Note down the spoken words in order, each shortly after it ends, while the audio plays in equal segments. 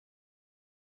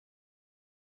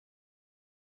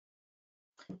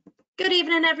Good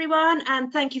evening, everyone,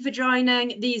 and thank you for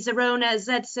joining the Zerona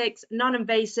Z6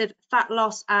 Non-Invasive Fat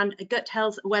Loss and Gut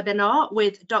Health webinar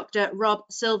with Dr. Rob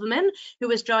Silverman, who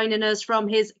is joining us from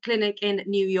his clinic in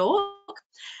New York.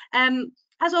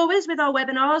 As always with our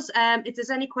webinars, if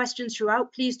there's any questions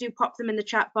throughout, please do pop them in the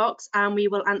chat box and we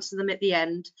will answer them at the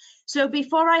end. So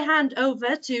before I hand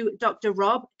over to Dr.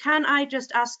 Rob, can I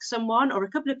just ask someone or a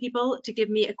couple of people to give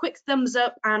me a quick thumbs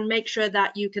up and make sure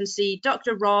that you can see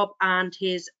Dr. Rob and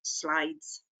his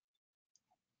slides.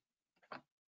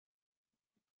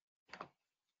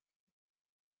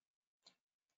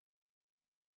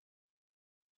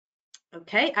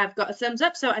 Okay, I've got a thumbs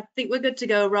up, so I think we're good to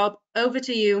go, Rob. Over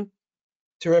to you.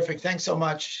 Terrific. Thanks so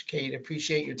much, Kate.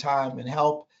 Appreciate your time and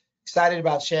help. Excited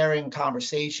about sharing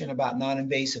conversation about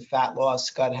non-invasive fat loss,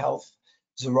 gut health,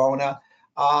 Zerona.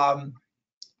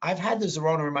 I've had the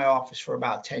Zerona in my office for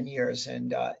about 10 years,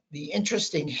 and the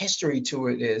interesting history to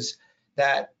it is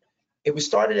that it was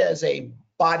started as a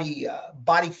body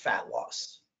fat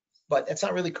loss, but that's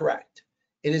not really correct.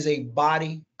 It is a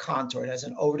body contour. It has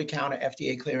an over-the-counter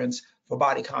FDA clearance for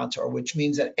body contour, which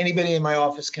means that anybody in my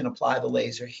office can apply the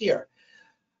laser here.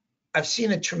 I've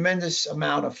seen a tremendous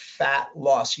amount of fat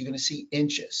loss. You're going to see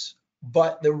inches.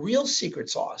 But the real secret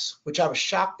sauce, which I was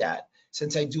shocked at,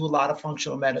 since I do a lot of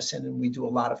functional medicine and we do a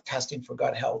lot of testing for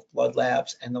gut health, blood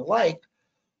labs, and the like,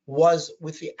 was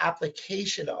with the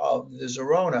application of the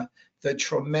Zerona, the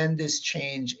tremendous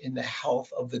change in the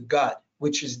health of the gut,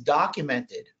 which is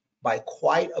documented by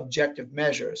quite objective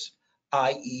measures,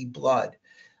 i.e. blood.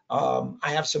 I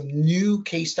have some new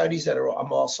case studies that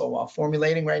I'm also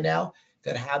formulating right now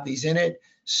that have these in it.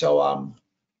 So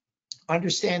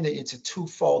understand that it's a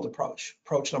twofold approach.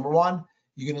 Approach number one,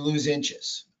 you're going to lose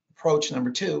inches. Approach number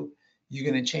two, you're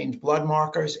going to change blood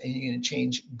markers and you're going to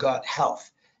change gut health.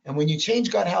 And when you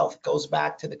change gut health, it goes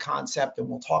back to the concept, and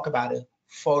we'll talk about it,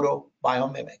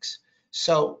 photobiomimics.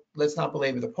 So let's not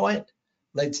belabor the point.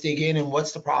 Let's dig in. And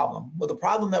what's the problem? Well, the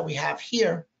problem that we have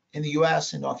here in the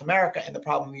US and North America, and the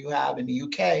problem you have in the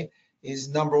UK is,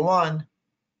 number one,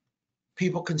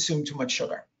 people consume too much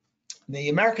sugar. The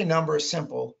American number is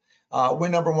simple. We're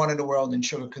number one in the world in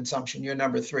sugar consumption. You're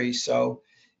number three. So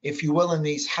if you will, in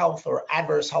these health or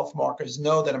adverse health markers,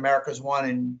 know that America's one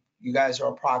and you guys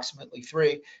are approximately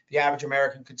three. The average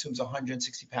American consumes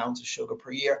 160 pounds of sugar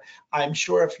per year. I'm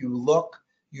sure if you look,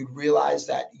 you'd realize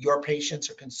that your patients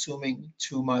are consuming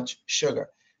too much sugar.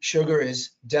 Sugar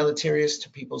is deleterious to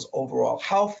people's overall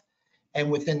health. And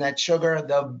within that sugar,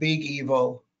 the big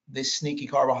evil, this sneaky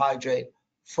carbohydrate,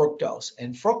 fructose.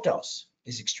 And fructose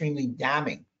is extremely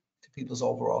damning to people's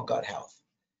overall gut health.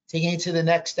 Taking it to the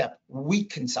next step, wheat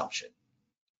consumption.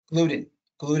 Gluten.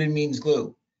 Gluten means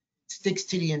glue. Sticks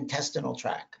to the intestinal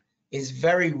tract, is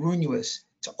very ruinous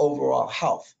to overall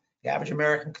health. The average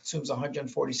American consumes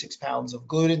 146 pounds of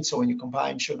gluten. So when you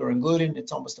combine sugar and gluten,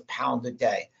 it's almost a pound a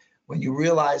day. When you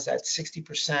realize that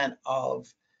 60%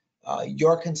 of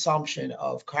your consumption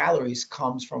of calories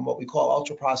comes from what we call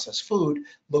ultra-processed food,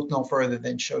 look no further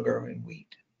than sugar and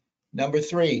wheat. Number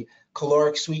three,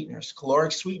 caloric sweeteners.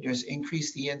 Caloric sweeteners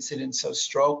increase the incidence of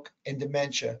stroke and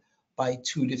dementia by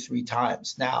 2 to 3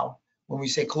 times. Now, when we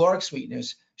say caloric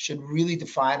sweeteners, should really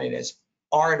define it as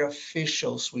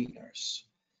artificial sweeteners.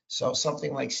 So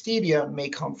something like stevia may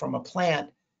come from a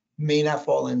plant, may not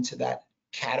fall into that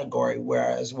category,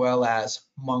 whereas well as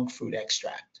monk fruit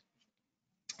extract.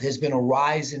 There's been a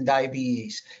rise in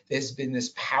diabetes. There's been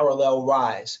this parallel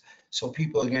rise. So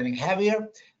people are getting heavier.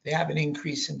 They have an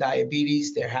increase in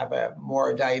diabetes. They have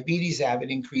more diabetes. They have an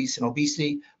increase in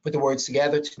obesity. Put the words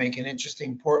together to make an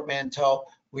interesting portmanteau.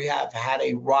 We have had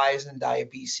a rise in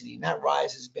diabetes, and that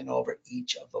rise has been over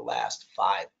each of the last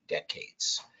 5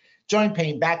 decades. Joint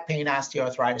pain, back pain,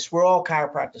 osteoarthritis. We're all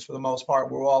chiropractors for the most part.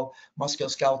 We're all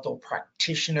musculoskeletal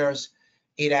practitioners.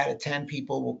 8 out of 10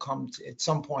 people will come to, at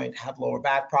some point, have lower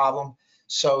back problem.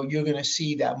 So you're going to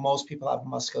see that most people have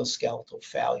musculoskeletal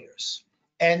failures.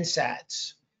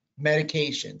 NSAIDs,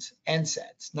 medications,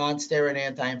 NSAIDs, non-steroid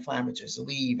anti-inflammatories,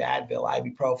 Aleve, Advil,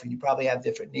 ibuprofen. You probably have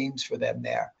different names for them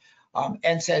there.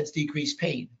 NSAIDs decrease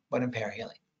pain but impair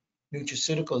healing.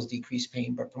 Nutraceuticals decrease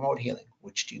pain but promote healing.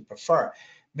 Which do you prefer?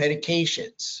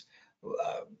 Medications.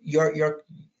 You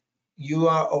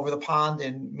are over the pond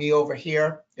and me over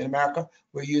here in America,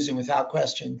 we're using without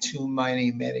question too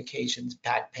many medications,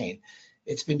 back pain.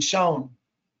 It's been shown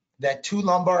that 2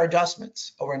 lumbar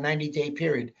adjustments over a 90-day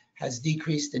period has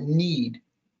decreased the need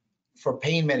for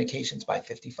pain medications by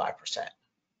 55%.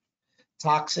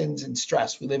 Toxins and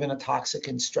stress. We live in a toxic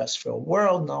and stress-filled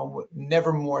world. No,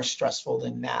 never more stressful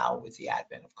than now with the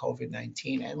advent of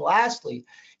COVID-19. And lastly,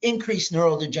 increased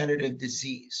neurodegenerative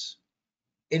disease.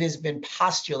 it has been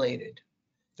postulated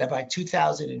that by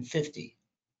 2050,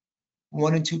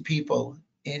 1 in 2 people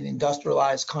in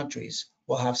industrialized countries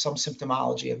will have some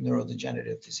symptomology of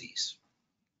neurodegenerative disease.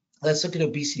 Let's look at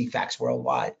obesity facts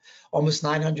worldwide. Almost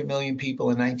 900 million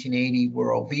people in 1980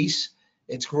 were obese.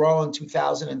 It's grown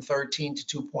 2013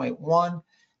 to 2.1,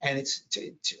 and it's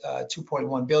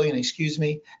 2.1 billion, excuse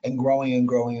me, and growing and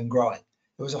growing and growing.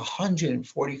 There was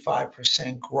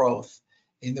 145% growth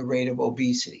in the rate of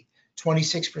obesity,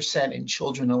 26% in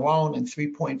children alone, and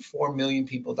 3.4 million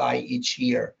people die each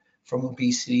year from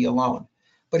obesity alone.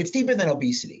 But it's deeper than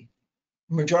obesity.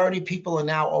 Majority of people are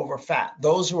now over fat.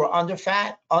 Those who are under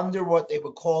fat, under what they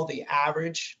would call the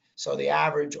average, so the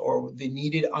average or the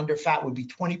needed under fat would be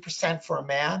 20% for a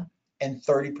man and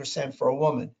 30% for a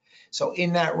woman. So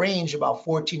in that range, about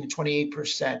 14 to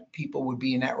 28% people would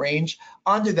be in that range.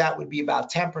 Under that would be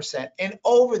about 10%. And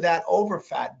over that, over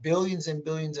fat, billions and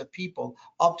billions of people,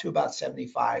 up to about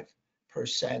 75%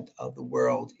 of the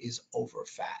world is over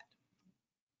fat.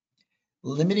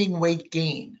 Limiting weight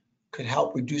gain could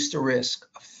help reduce the risk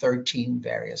of 13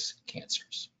 various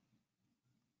cancers.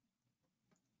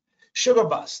 Sugar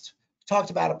bust. We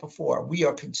talked about it before. We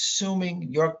are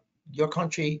consuming, your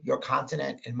country, your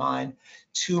continent, and mine,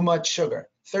 too much sugar.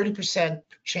 30%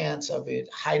 chance of it,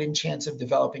 heightened chance of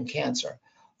developing cancer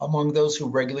among those who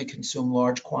regularly consume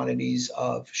large quantities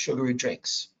of sugary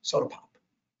drinks, soda pop.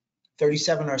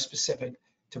 37 are specific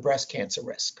to breast cancer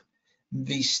risk.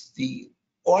 The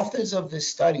authors of this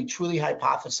study truly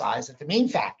hypothesized that the main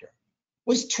factor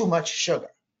was too much sugar.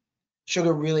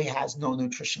 Sugar really has no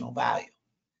nutritional value.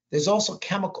 There's also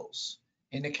chemicals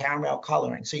in the caramel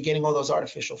coloring. So you're getting all those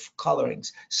artificial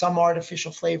colorings, some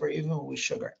artificial flavor even with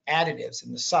sugar, additives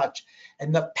and the such,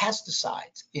 and the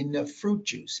pesticides in the fruit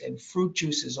juice. And fruit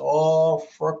juice is all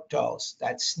fructose,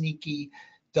 that sneaky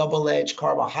double-edged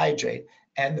carbohydrate,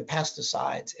 and the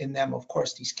pesticides in them, of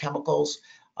course, these chemicals.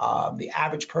 The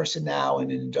average person now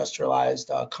in an industrialized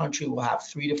country will have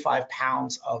 3 to 5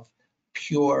 pounds of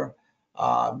pure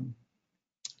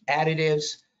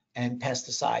additives and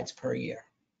pesticides per year.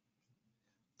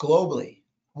 Globally,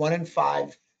 1 in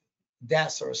 5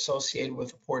 deaths are associated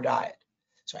with a poor diet.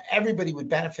 So everybody would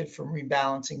benefit from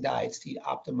rebalancing diets to eat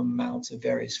optimum amounts of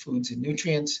various foods and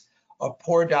nutrients. A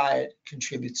poor diet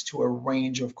contributes to a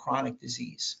range of chronic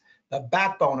disease. The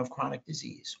backbone of chronic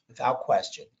disease, without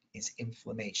question, is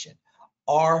inflammation.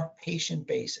 Our patient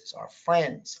bases, our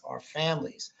friends, our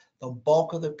families, the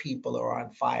bulk of the people are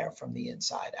on fire from the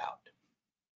inside out.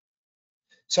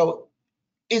 So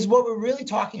is what we're really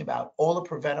talking about all a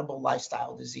preventable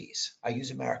lifestyle disease? I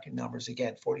use American numbers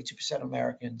again. 42% of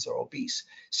Americans are obese,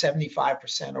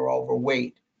 75% are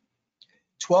overweight,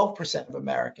 12% of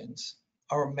Americans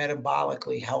are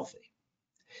metabolically healthy,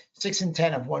 6 in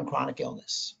 10 have one chronic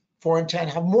illness, 4 in 10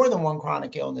 have more than one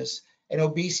chronic illness, and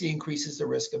obesity increases the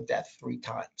risk of death 3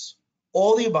 times.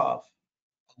 All the above,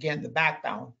 again, the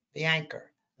backbone, the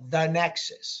anchor, the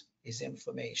nexus is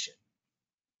inflammation.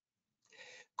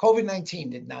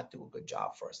 COVID-19 did not do a good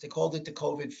job for us. They called it the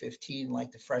COVID-15,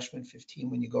 like the freshman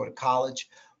 15 when you go to college.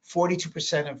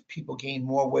 42% of people gained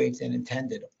more weight than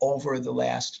intended over the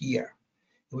last year.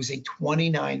 It was a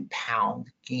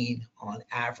 29-pound gain on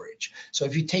average. So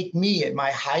if you take me at my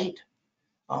height,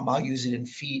 I'll use it in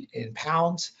feet, in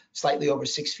pounds, slightly over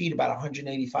 6 feet, about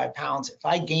 185 pounds. If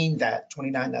I gained that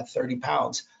 29, that 30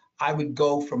 pounds, I would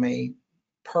go from a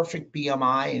perfect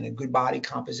BMI and a good body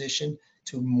composition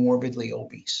to morbidly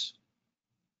obese.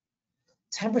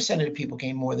 10% of the people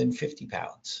gain more than 50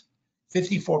 pounds.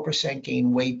 54%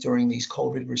 gain weight during these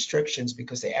COVID restrictions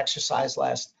because they exercised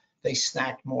less, they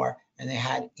snacked more, and they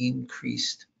had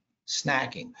increased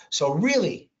snacking. So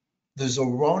really, the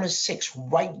Zerona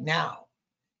Z6 right now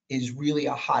is really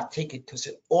a hot ticket because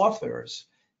it offers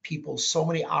people so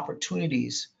many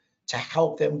opportunities to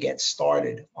help them get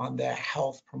started on their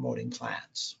health promoting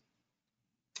plans.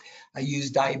 I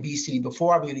used diabesity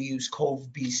before, I'm going to use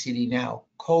COVID-obesity now.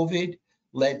 COVID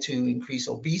led to increased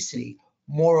obesity.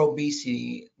 More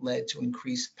obesity led to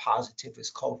increased positive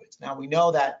as COVID. Now we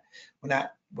know that we're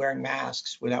not wearing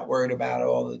masks, we're not worried about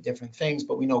all the different things,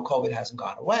 but we know COVID hasn't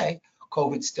gone away.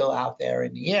 COVID's still out there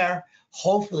in the air.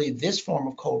 Hopefully this form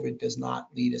of COVID does not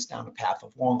lead us down a path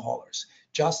of long haulers.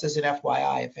 Just as an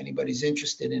FYI, if anybody's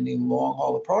interested in the long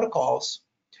hauler protocols,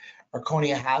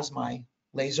 Erchonia has my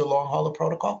laser long hauler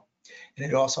protocol, and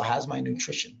it also has my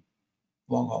nutrition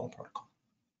long hauler protocol.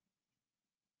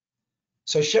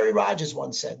 So Sherry Rogers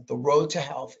once said, the road to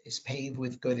health is paved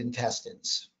with good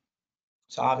intestines.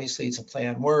 So obviously it's a play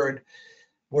on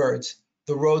words.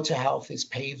 The road to health is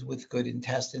paved with good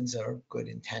intestines or good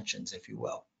intentions, if you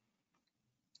will.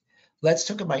 Let's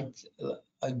take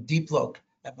a deep look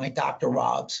at my Dr.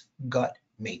 Rob's gut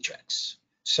matrix.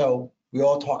 So we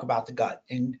all talk about the gut.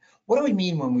 And what do we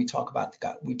mean when we talk about the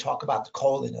gut? We talk about the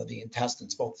colon or the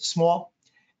intestines, both the small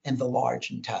and the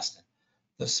large intestine.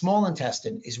 The small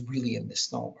intestine is really a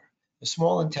misnomer. The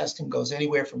small intestine goes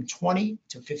anywhere from 20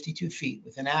 to 52 feet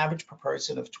with an average per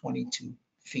person of 22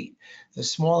 feet. The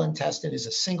small intestine is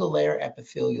a single layer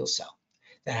epithelial cell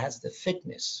that has the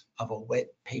thickness of a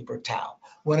wet paper towel.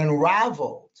 When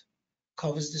unraveled,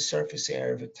 covers the surface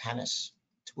area of a tennis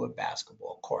to a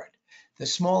basketball court. The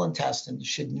small intestine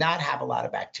should not have a lot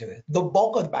of bacteria. The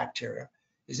bulk of the bacteria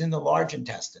is in the large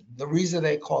intestine. The reason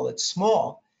they call it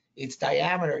small, its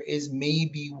diameter is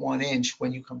maybe 1 inch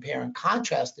when you compare and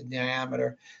contrast the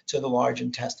diameter to the large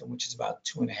intestine, which is about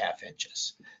 2.5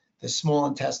 inches. The small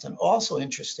intestine, also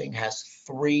interesting, has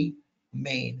 3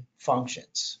 main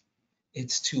functions.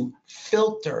 It's to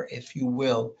filter, if you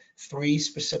will, 3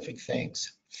 specific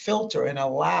things. Filter and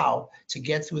allow to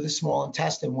get through the small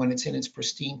intestine when it's in its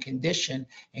pristine condition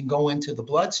and go into the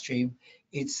bloodstream.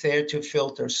 It's there to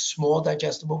filter small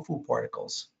digestible food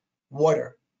particles,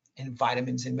 water, and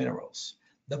vitamins and minerals.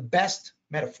 The best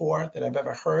metaphor that I've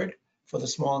ever heard for the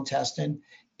small intestine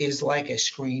is like a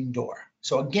screen door.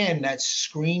 So again, that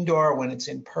screen door, when it's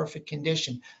in perfect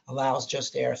condition, allows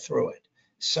just air through it.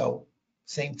 So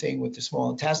same thing with the small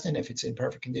intestine. If it's in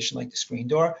perfect condition like the screen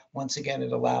door, once again,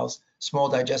 it allows small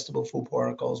digestible food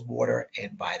particles, water,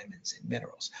 and vitamins and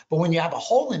minerals. But when you have a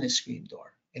hole in the screen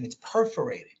door and it's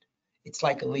perforated, it's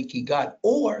like a leaky gut,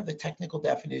 or the technical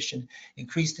definition,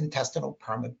 increased intestinal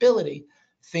permeability.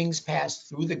 Things pass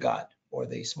through the gut or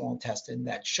the small intestine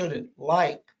that shouldn't,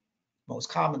 like most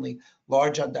commonly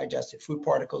large undigested food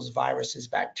particles, viruses,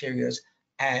 bacteria,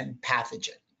 and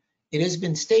pathogen. It has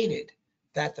been stated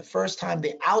that the first time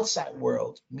the outside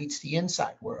world meets the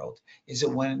inside world is that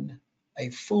when a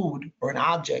food or an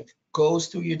object goes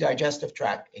through your digestive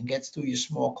tract and gets through your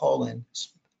small colon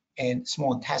and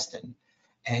small intestine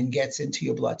and gets into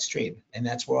your bloodstream. And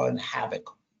that's where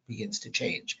havoc begins to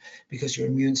change, because your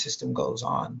immune system goes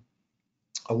on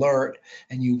alert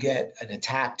and you get an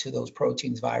attack to those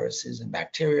proteins, viruses, and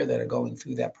bacteria that are going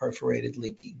through that perforated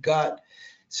leaky gut.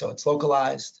 So it's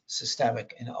localized,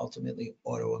 systemic, and ultimately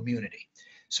autoimmunity.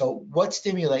 So what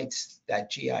stimulates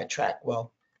that GI tract?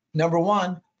 Well, number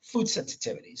one, food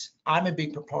sensitivities. I'm a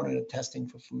big proponent of testing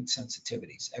for food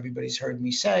sensitivities. Everybody's heard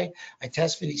me say I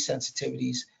test for these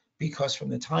sensitivities because from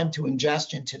the time to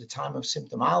ingestion to the time of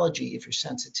symptomology, if you're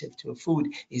sensitive to a food,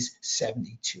 is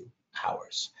 72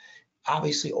 hours.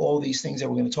 Obviously, all these things that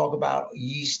we're going to talk about,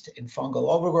 yeast and fungal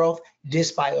overgrowth,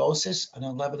 dysbiosis, an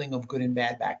unleavening of good and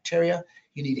bad bacteria.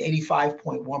 You need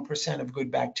 85.1% of good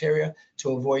bacteria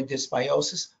to avoid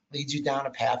dysbiosis, leads you down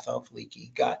a path of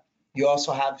leaky gut. You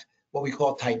also have what we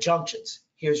call tight junctions.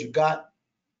 Here's your gut,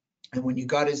 and when your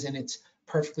gut is in its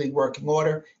perfectly working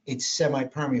order, it's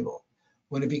semi-permeable.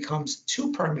 When it becomes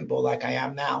too permeable, like I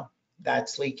am now,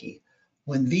 that's leaky.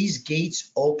 When these gates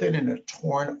open and are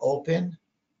torn open,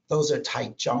 those are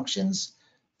tight junctions.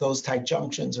 Those tight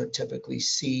junctions are typically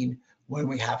seen when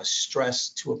we have a stress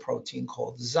to a protein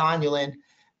called zonulin.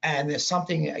 And there's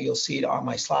something, you'll see it on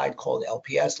my slide, called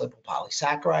LPS,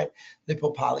 lipopolysaccharide.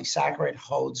 Lipopolysaccharide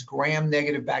holds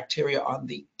gram-negative bacteria on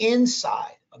the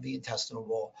inside of the intestinal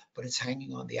wall, but it's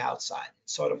hanging on the outside.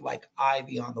 It's sort of like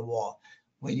ivy on the wall.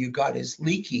 When your gut is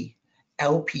leaky,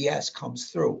 LPS comes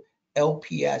through.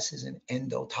 LPS is an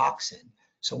endotoxin.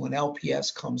 So when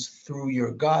LPS comes through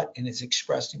your gut and is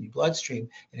expressed in your bloodstream,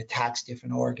 it attacks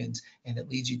different organs and it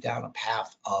leads you down a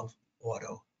path of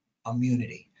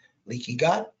autoimmunity. Leaky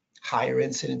gut, higher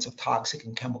incidence of toxic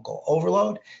and chemical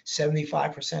overload.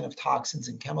 75% of toxins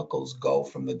and chemicals go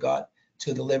from the gut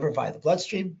to the liver via the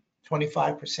bloodstream.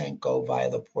 25% go via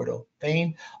the portal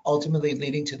vein, ultimately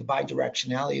leading to the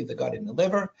bidirectionality of the gut and the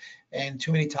liver. And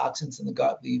too many toxins in the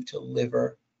gut lead to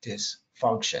liver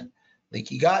dysfunction.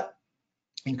 Leaky gut,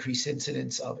 increased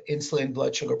incidence of insulin,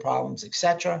 blood sugar problems,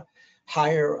 etc.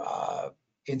 Higher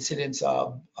incidence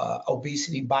of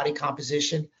obesity, body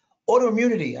composition.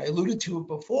 Autoimmunity, I alluded to it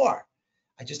before.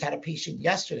 I just had a patient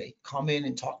yesterday come in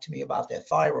and talk to me about their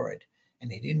thyroid,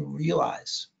 and they didn't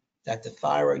realize that the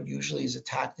thyroid usually is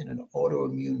attacked in an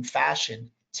autoimmune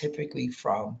fashion, typically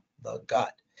from the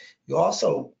gut. You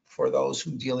also, for those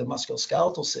who deal in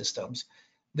musculoskeletal systems,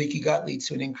 leaky gut leads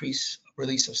to an increased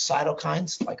release of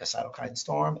cytokines, like a cytokine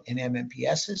storm, and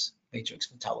MMPSs, matrix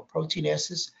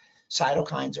metalloproteinases.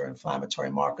 Cytokines are inflammatory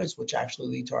markers, which actually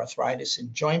lead to arthritis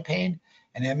and joint pain,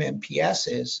 and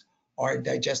MMPSs are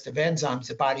digestive enzymes,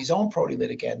 the body's own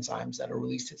proteolytic enzymes that are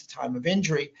released at the time of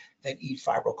injury that eat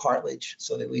fibrocartilage,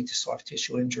 so they lead to soft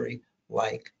tissue injury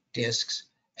like discs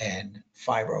and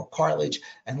fibrocartilage.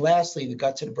 And lastly, the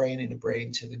gut to the brain and the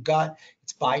brain to the gut.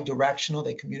 It's bidirectional.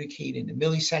 They communicate in a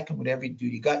millisecond. Whatever you do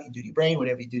to your gut, you do to your brain.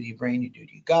 Whatever you do to your brain, you do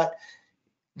to your gut.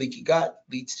 Leaky gut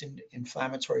leads to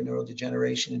inflammatory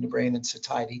neurodegeneration in the brain and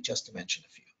satiety, just to mention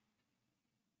a few.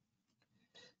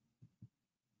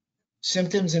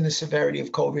 Symptoms and the severity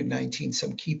of COVID-19,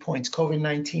 some key points.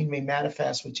 COVID-19 may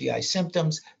manifest with GI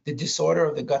symptoms. The disorder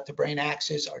of the gut-to-brain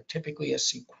axis are typically a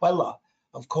sequela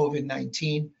of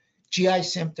COVID-19. GI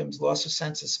symptoms, loss of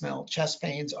sense of smell, chest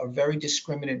pains are very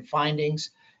discriminant findings,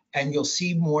 and you'll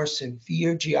see more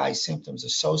severe GI symptoms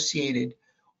associated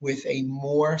with a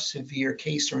more severe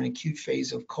case or an acute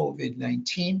phase of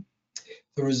COVID-19.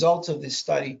 The results of this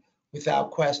study,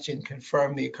 without question,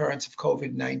 confirm the occurrence of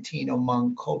COVID-19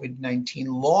 among COVID-19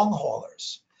 long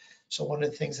haulers. So one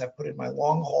of the things I put in my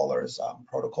long haulers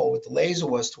protocol with the laser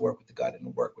was to work with the gut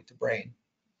and work with the brain.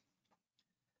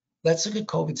 Let's look at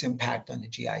COVID's impact on the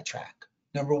GI tract.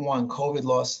 Number one,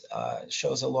 COVID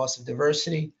shows a loss of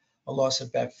diversity, a loss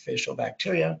of beneficial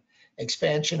bacteria,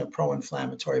 expansion of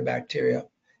pro-inflammatory bacteria,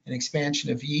 an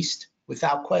expansion of yeast.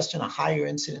 Without question, a higher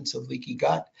incidence of leaky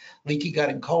gut. Leaky gut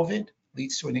and COVID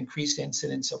leads to an increased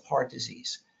incidence of heart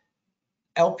disease.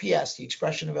 LPS, the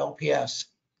expression of LPS,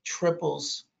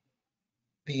 triples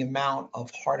the amount of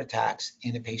heart attacks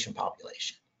in a patient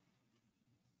population.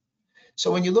 So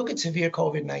when you look at severe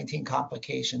COVID-19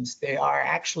 complications, they are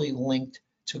actually linked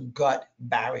to gut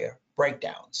barrier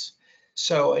breakdowns.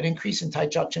 So an increase in tight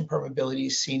junction permeability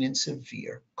is seen in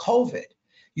severe COVID.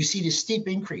 You see the steep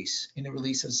increase in the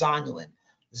release of zonulin.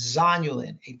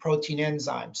 Zonulin, a protein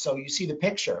enzyme. So you see the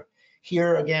picture.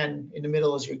 Here again, in the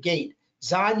middle is your gate.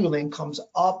 Zonulin comes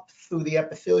up through the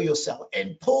epithelial cell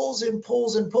and pulls and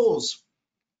pulls and pulls.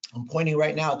 I'm pointing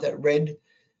right now at that red,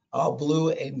 blue,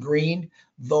 and green.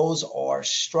 Those are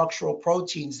structural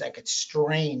proteins that get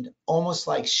strained almost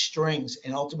like strings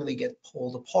and ultimately get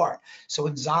pulled apart. So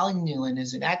when zonulin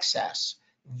is in excess,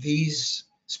 these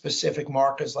specific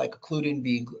markers like occludin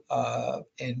B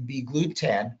and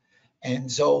B-glutan and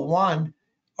ZO1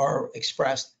 are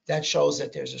expressed. That shows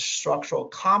that there's a structural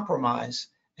compromise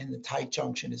and the tight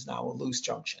junction is now a loose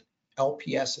junction.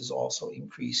 LPS is also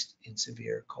increased in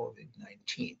severe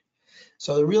COVID-19.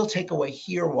 So the real takeaway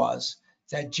here was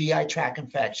that GI tract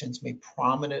infections may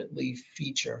prominently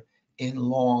feature in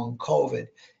long COVID,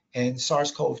 and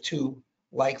SARS-CoV-2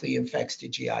 likely infects the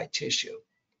GI tissue.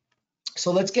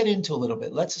 So let's get into a little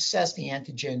bit. Let's assess the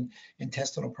antigen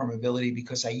intestinal permeability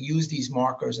because I use these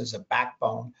markers as a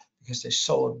backbone because they're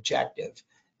so objective.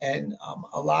 And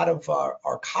a lot of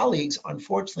our colleagues,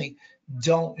 unfortunately,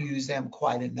 don't use them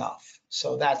quite enough.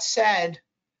 So that said,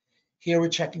 here we're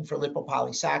checking for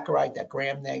lipopolysaccharide,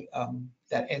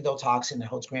 that endotoxin that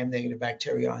holds gram-negative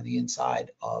bacteria on the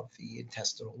inside of the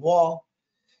intestinal wall.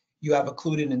 You have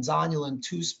occludin and zonulin,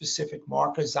 two specific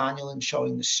markers, zonulin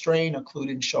showing the strain,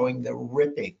 occludin showing the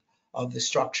ripping of the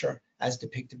structure as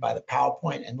depicted by the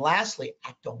PowerPoint. And lastly,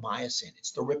 actomyosin,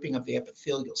 it's the ripping of the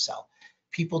epithelial cell.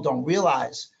 People don't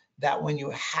realize that when you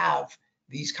have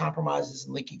these compromises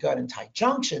in leaky gut and tight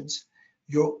junctions,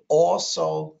 you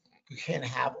can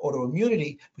have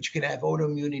autoimmunity, but you can have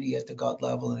autoimmunity at the gut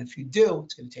level. And if you do,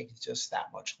 it's going to take you just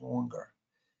that much longer.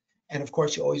 And of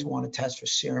course, you always want to test for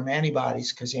serum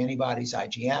antibodies because antibodies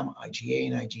IgM,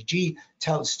 IgA, and IgG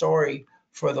tell the story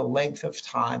for the length of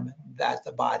time that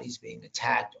the body's being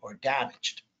attacked or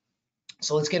damaged.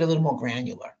 So let's get a little more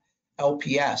granular.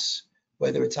 LPS,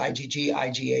 whether it's IgG,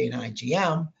 IgA, and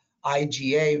IgM,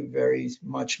 IgA very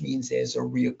much means there's a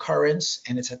reoccurrence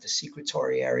and it's at the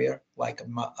secretory area, like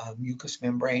a mucous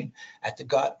membrane at the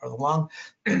gut or the lung.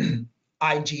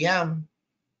 IgM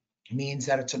means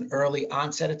that it's an early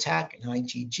onset attack, and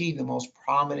IgG, the most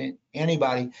prominent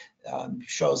antibody,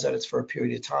 shows that it's for a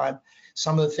period of time.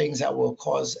 Some of the things that will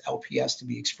cause LPS to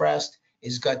be expressed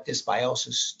is gut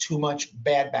dysbiosis, too much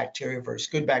bad bacteria versus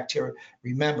good bacteria.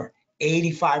 Remember,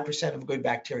 85% of good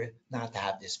bacteria not to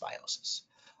have dysbiosis.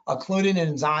 Occludin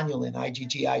and zonulin,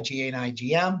 IgG, IgA, and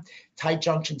IgM, tight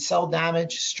junction cell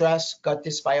damage, stress, gut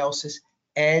dysbiosis,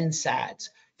 and SADS.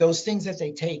 Those things that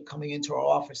they take coming into our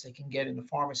office, they can get in the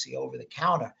pharmacy over the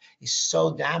counter, is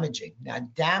so damaging. Now,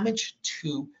 damage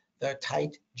to the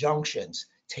tight junctions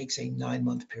takes a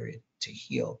 9-month period to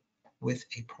heal with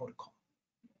a protocol.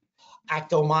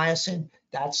 Actomyosin,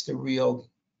 that's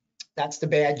the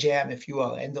bad jam, if you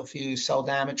will. Endothelial cell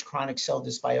damage, chronic cell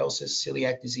dysbiosis,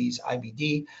 celiac disease,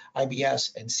 IBD,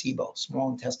 IBS, and SIBO, small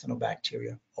intestinal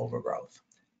bacteria overgrowth.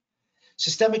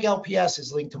 Systemic LPS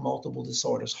is linked to multiple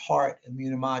disorders: heart,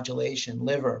 immunomodulation,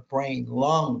 liver, brain,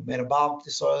 lung, metabolic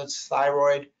disorders,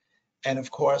 thyroid, and of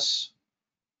course,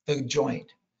 the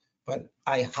joint. but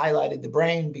I highlighted the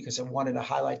brain because I wanted to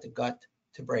highlight the gut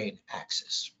to brain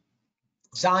axis.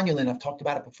 Zonulin, I've talked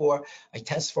about it before. I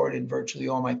test for it in virtually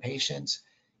all my patients.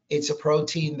 It's a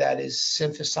protein that is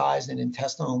synthesized in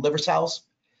intestinal and liver cells.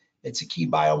 It's a key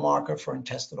biomarker for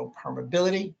intestinal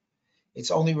permeability.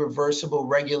 It's only reversible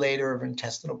regulator of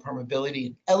intestinal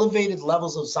permeability. Elevated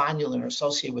levels of zonulin are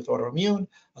associated with autoimmune,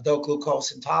 adult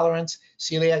glucose intolerance,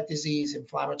 celiac disease,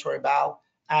 inflammatory bowel,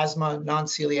 asthma,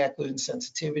 non-celiac gluten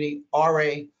sensitivity,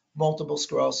 RA, multiple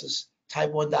sclerosis,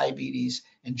 type 1 diabetes,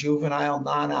 and juvenile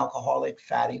non-alcoholic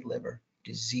fatty liver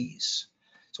disease.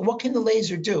 So what can the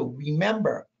laser do?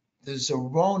 Remember, the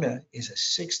Zerona is a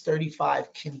 635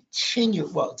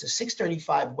 it's a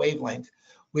 635 wavelength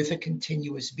with a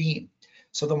continuous beam.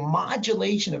 So the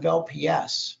modulation of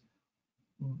LPS,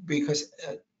 because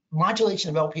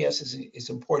modulation of LPS is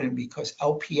important because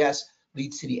LPS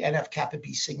leads to the NF-kappa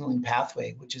B signaling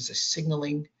pathway, which is a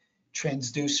signaling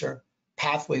transducer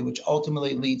pathway, which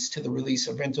ultimately leads to the release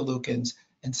of interleukins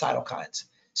and cytokines.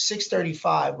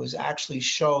 635 was actually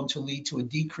shown to lead to a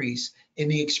decrease in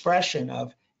the expression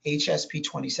of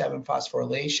HSP27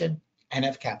 phosphorylation,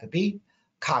 NF-kappa B,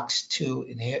 COX-2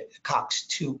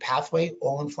 pathway,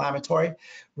 all inflammatory,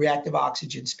 reactive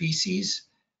oxygen species,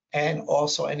 and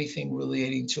also anything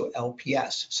relating to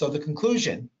LPS. So the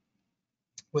conclusion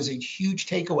was a huge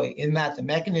takeaway in that the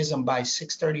mechanism by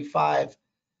 635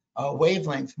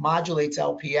 wavelength modulates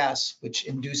LPS, which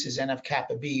induces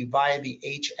NF-kappa B via the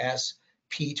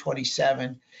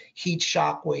HSP27 heat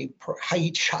shock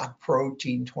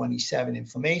protein 27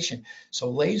 inflammation.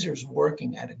 So lasers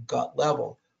working at a gut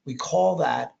level. We call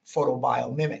that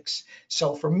photobiomimics.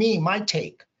 So for me, my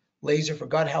take, laser for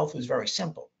gut health was very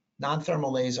simple.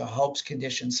 Non-thermal laser helps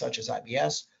conditions such as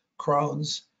IBS,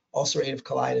 Crohn's, ulcerative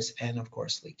colitis, and of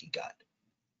course, leaky gut.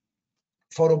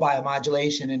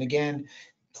 Photobiomodulation, and again,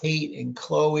 Kate and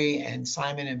Chloe and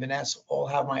Simon and Vanessa all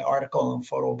have my article on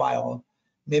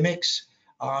photobiomimics.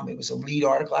 It was a lead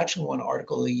article, actually one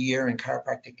article a year in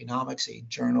Chiropractic Economics, a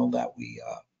journal that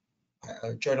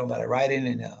I write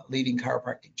in a leading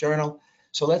chiropractic journal.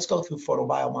 So let's go through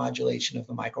photobiomodulation of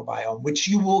the microbiome, which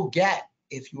you will get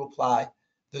if you apply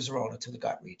the Zerona to the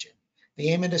gut region. The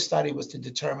aim of the study was to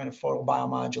determine if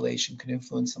photobiomodulation could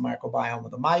influence the microbiome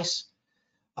of the mice.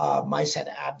 Mice had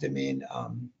abdomen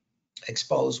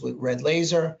exposed with red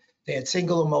laser. They had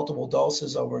single and multiple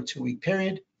doses over a 2-week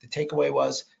period. The takeaway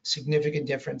was significant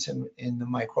difference in the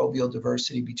microbial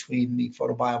diversity between the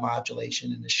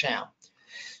photobiomodulation and the sham.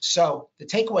 So the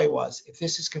takeaway was, if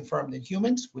this is confirmed in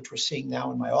humans, which we're seeing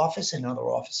now in my office and other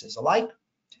offices alike,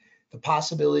 the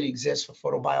possibility exists for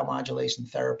photobiomodulation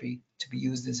therapy to be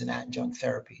used as an adjunct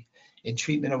therapy in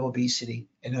treatment of obesity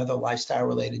and other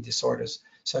lifestyle-related disorders,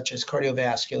 such as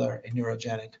cardiovascular and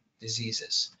neurogenic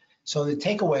diseases. So the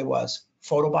takeaway was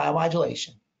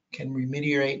photobiomodulation can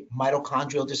remediate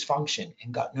mitochondrial dysfunction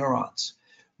in gut neurons,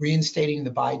 reinstating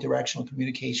the bidirectional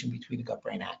communication between the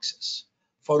gut-brain axis.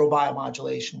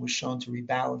 Photobiomodulation was shown to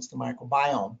rebalance the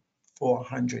microbiome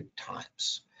 400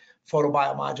 times.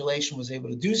 Photobiomodulation was able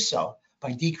to do so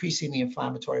by decreasing the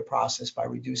inflammatory process by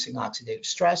reducing oxidative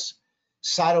stress,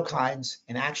 cytokines,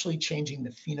 and actually changing the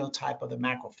phenotype of the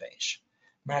macrophage.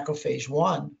 Macrophage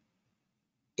 1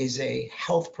 is a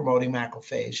health-promoting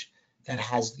macrophage that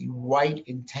has the right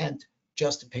intent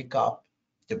just to pick up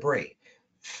debris.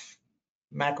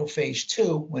 Macrophage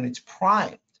 2, when it's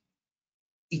primed,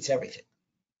 eats everything.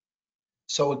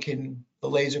 So the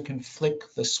laser can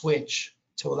flick the switch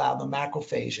to allow the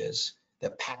macrophages, the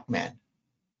Pac-Man,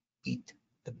 eat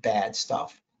the bad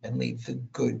stuff and leave the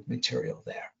good material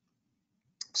there.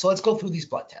 So let's go through these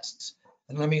blood tests.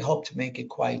 And let me hope to make it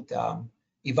quite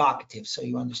evocative so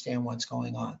you understand what's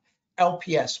going on.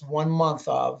 LPS, 1 month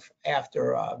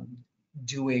after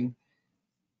doing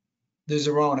the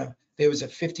Zerona, there was a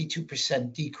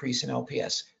 52% decrease in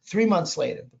LPS. 3 months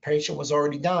later, the patient was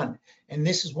already done. And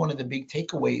this is one of the big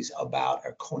takeaways about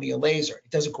Erchonia laser.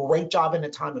 It does a great job in the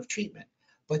time of treatment,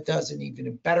 but does an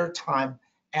even better time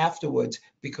afterwards,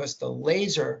 because the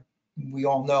laser, we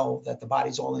all know that the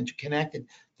body's all interconnected.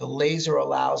 The laser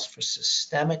allows for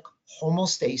systemic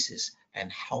homeostasis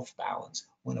and health balance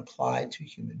when applied to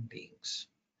human beings.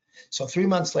 So 3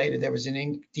 months later, there was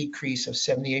a decrease of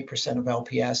 78% of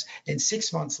LPS, and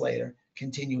 6 months later,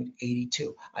 continued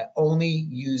 82. I only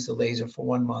used the laser for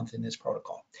 1 month in this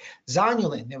protocol.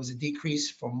 Zonulin, there was a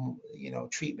decrease from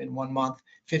treatment 1 month,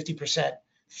 50%,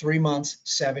 3 months,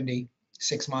 70,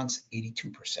 6 months,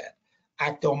 82%.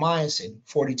 Actomyosin,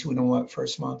 42 in the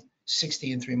first month,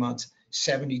 60 in 3 months,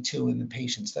 72 in the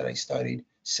patients that I studied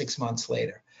 6 months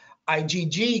later.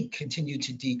 IgG continued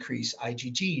to decrease.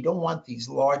 IgG, you don't want these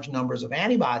large numbers of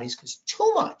antibodies because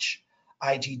too much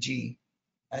IgG,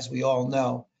 as we all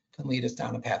know, can lead us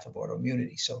down a path of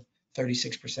autoimmunity. So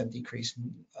 36% decrease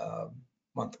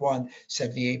month 1,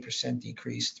 78%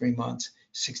 decrease 3 months,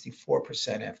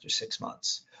 64% after 6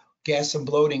 months. Gas and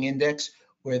bloating index,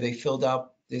 where they filled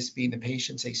up, this being the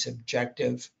patient's a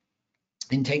subjective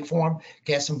intake form,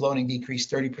 gas and bloating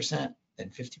decreased 30%, then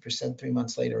 50% 3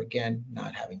 months later, again,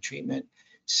 not having treatment.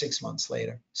 6 months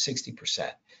later,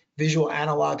 60%. Visual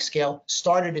analog scale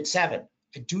started at 7.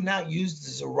 I do not use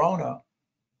the Zerona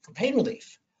for pain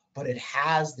relief, but it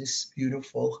has this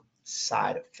beautiful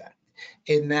side effect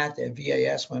in that the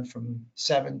VAS went from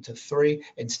 7 to 3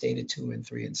 and stayed at 2 and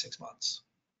 3 and 6 months.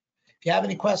 If you have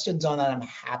any questions on that, I'm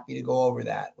happy to go over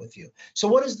that with you. So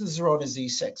what is the Zerona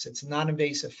Z6? It's a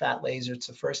non-invasive fat laser. It's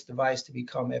the first device to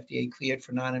become FDA cleared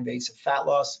for non-invasive fat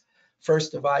loss.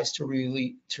 First device to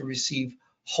receive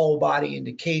whole body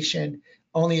indication.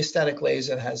 Only aesthetic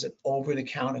laser that has an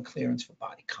over-the-counter clearance for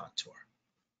body contour.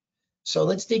 So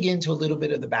let's dig into a little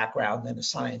bit of the background and the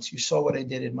science. You saw what I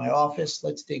did in my office.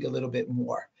 Let's dig a little bit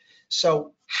more.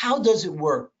 So how does it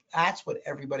work? That's what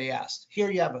everybody asked.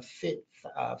 Here you have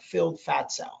a filled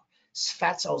fat cell.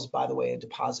 Fat cells, by the way, are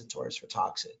depositories for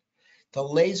toxin. The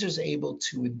laser is able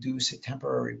to induce a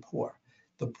temporary pore.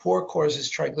 The pore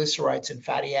causes triglycerides and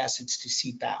fatty acids to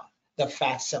seep out. The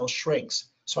fat cell shrinks.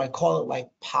 So I call it like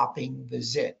popping the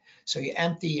zit. So you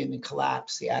empty and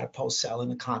collapse the adipose cell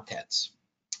and the contents.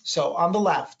 So on the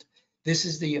left, this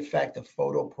is the effect of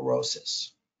photoporosis.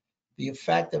 The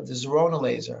effect of the Zerona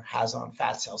laser has on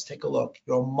fat cells. Take a look.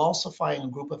 You're emulsifying a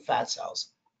group of fat cells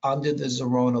under the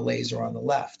Zerona laser on the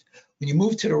left. When you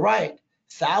move to the right,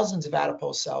 thousands of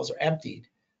adipose cells are emptied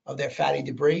of their fatty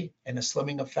debris and a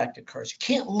slimming effect occurs. You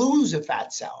can't lose a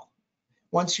fat cell.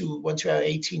 Once you have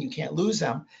 18, you can't lose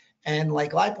them. And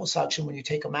like liposuction, when you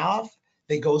take them off,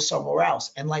 they go somewhere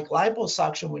else. And like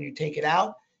liposuction, when you take it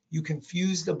out, you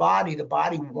confuse the body. The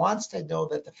body wants to know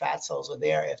that the fat cells are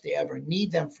there if they ever need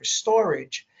them for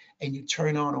storage, and you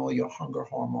turn on all your hunger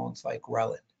hormones like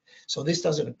ghrelin. So this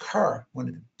doesn't occur. One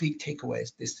of the big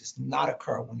takeaways, this does not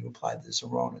occur when you apply the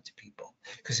Zerona to people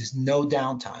because there's no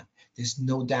downtime. There's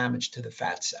no damage to the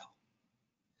fat cell.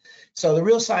 So the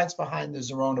real science behind the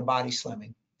Zerona body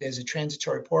slimming, there's a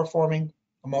transitory pore forming,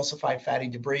 emulsified fatty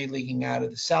debris leaking out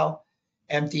of the cell,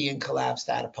 empty and collapsed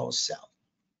adipose cell.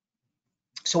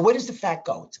 So where does the fat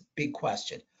go? It's a big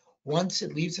question. Once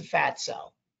it leaves the fat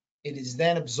cell, it is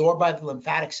then absorbed by the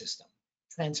lymphatic system,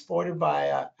 transported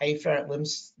by afferent lymph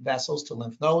vessels to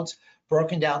lymph nodes,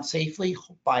 broken down safely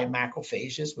by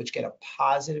macrophages, which get a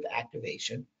positive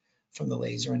activation from the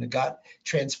laser in the gut,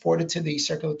 transported to the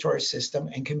circulatory system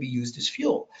and can be used as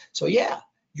fuel. So yeah,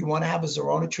 you want to have a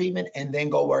Zerona treatment and then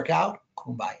go work out?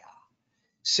 Kumbaya.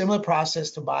 Similar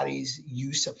process to body's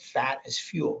use of fat as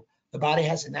fuel. The body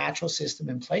has a natural system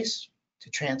in place to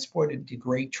transport and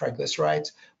degrade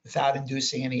triglycerides without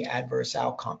inducing any adverse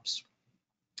outcomes.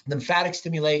 Lymphatic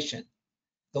stimulation.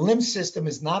 The lymph system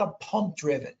is not a pump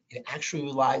driven. It actually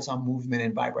relies on movement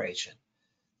and vibration.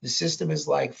 The system is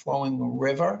like flowing a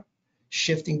river,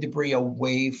 shifting debris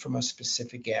away from a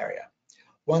specific area.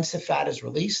 Once the fat is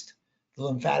released, the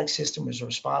lymphatic system is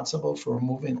responsible for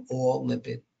removing all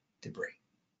lipid debris.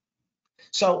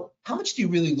 So how much do you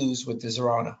really lose with the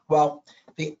Zerona? Well,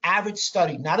 the average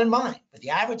study, not in mine, but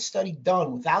the average study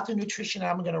done without the nutrition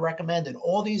I'm going to recommend and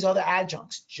all these other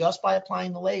adjuncts, just by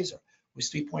applying the laser,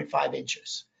 was 3.5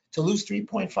 inches. To lose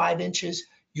 3.5 inches,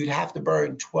 you'd have to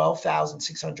burn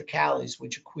 12,600 calories,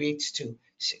 which equates to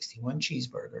 61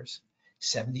 cheeseburgers,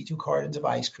 72 cartons of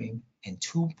ice cream, and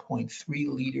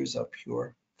 2.3 liters of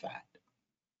pure fat.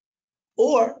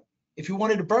 Or if you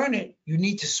wanted to burn it, you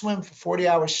need to swim for 40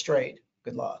 hours straight.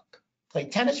 Good luck. Play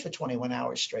tennis for 21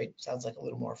 hours straight. Sounds like a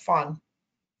little more fun.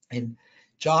 And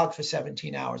jog for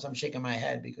 17 hours. I'm shaking my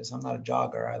head because I'm not a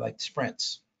jogger. I like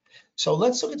sprints. So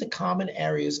let's look at the common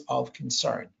areas of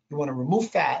concern. You want to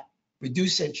remove fat,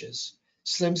 reduce inches,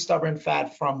 slim, stubborn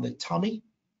fat from the tummy,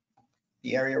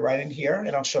 the area right in here.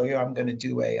 And I'll show you, I'm going to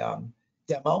do a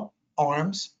demo.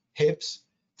 Arms, hips,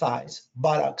 thighs,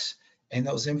 buttocks, and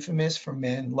those infamous for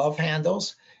men love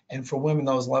handles. And for women,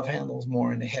 those love handles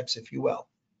more in the hips, if you will.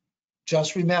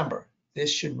 Just remember, this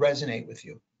should resonate with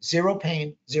you. Zero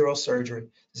pain, zero surgery,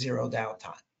 zero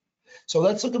downtime. So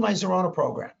let's look at my Zerona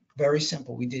program. Very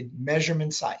simple. We did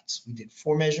measurement sites. We did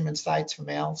 4 measurement sites for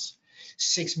males,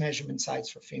 6 measurement sites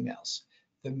for females.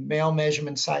 The male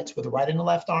measurement sites were the right and the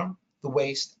left arm, the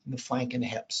waist, and the flank and the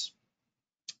hips.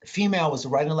 The female was the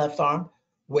right and left arm,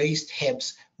 waist,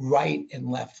 hips, right and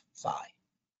left thigh.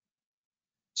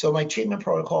 So my treatment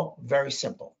protocol, very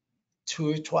simple.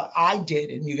 I did,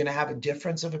 and you're going to have a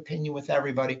difference of opinion with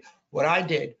everybody. What I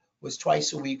did was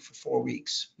twice a week for 4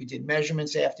 weeks. We did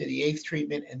measurements after the 8th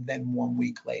treatment and then 1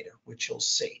 week later, which you'll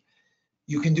see.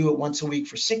 You can do it once a week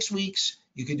for 6 weeks.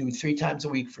 You can do it 3 times a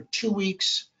week for 2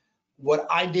 weeks. What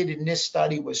I did in this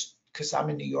study was, because I'm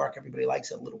in New York, everybody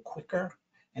likes it a little quicker,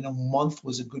 and a month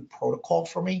was a good protocol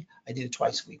for me. I did it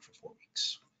twice a week for 4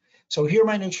 weeks. So here are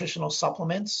my nutritional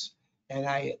supplements, and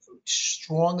I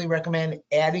strongly recommend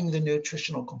adding the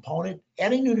nutritional component.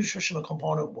 Adding the nutritional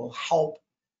component will help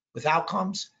with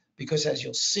outcomes because, as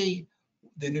you'll see,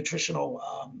 the nutritional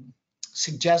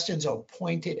suggestions are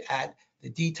pointed at the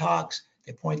detox,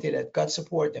 they're pointed at gut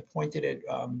support, they're pointed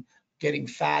at getting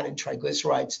fat and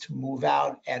triglycerides to move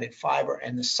out, added fiber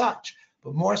and the such.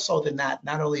 But more so than that,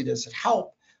 not only does it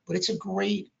help, but it's a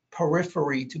great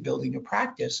periphery to building your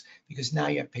practice because now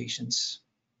you have patients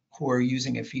who are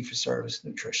using a fee-for-service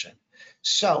nutrition.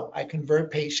 So I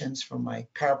convert patients from my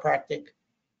chiropractic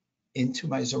into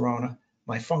my Zerona,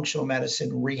 my functional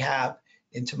medicine rehab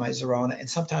into my Zerona, and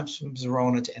sometimes from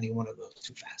Zerona to any one of those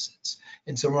 2 facets.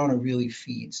 And Zerona really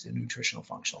feeds the nutritional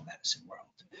functional medicine world.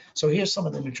 So here's some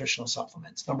of the nutritional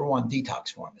supplements. Number 1,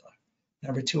 detox formula.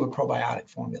 Number 2, a probiotic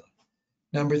formula.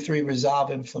 Number 3,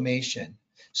 resolve inflammation.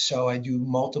 So I do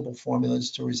multiple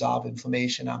formulas to resolve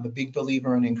inflammation. I'm a big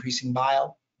believer in increasing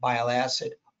bile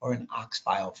acid, or an ox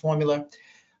bile formula.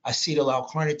 Acetyl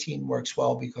L-carnitine works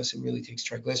well because it really takes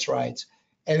triglycerides.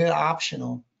 And then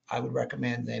optional, I would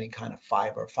recommend any kind of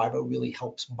fiber. Fiber really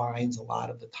helps bind a lot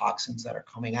of the toxins that are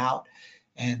coming out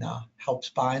and helps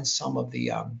bind some of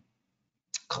the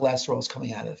cholesterols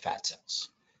coming out of the fat cells.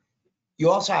 You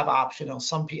also have optional,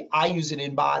 some people, I use an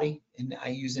in-body, and I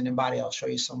use an in-body. I'll show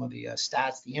you some of the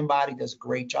stats. The in-body does a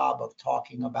great job of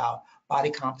talking about body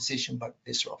composition, but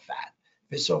visceral fat.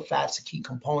 Visceral fat's a key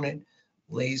component.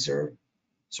 Laser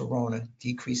Zerona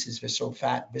decreases visceral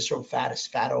fat. Visceral fat is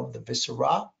fat over the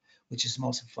viscera, which is the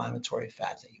most inflammatory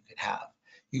fat that you could have.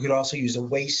 You could also use a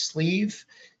waist sleeve.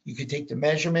 You could take the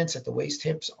measurements at the waist,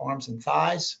 hips, arms, and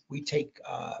thighs. We take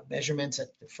measurements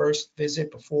at the first visit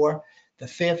before the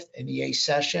 5th and the 8th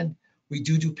session. We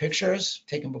do pictures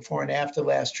taken before and after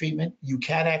last treatment. You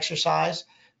can exercise.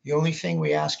 The only thing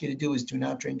we ask you to do is do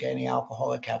not drink any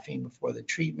alcohol or caffeine before the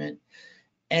treatment.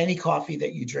 Any coffee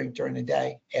that you drink during the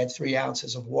day, add 3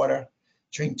 ounces of water.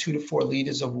 Drink 2 to 4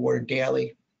 liters of water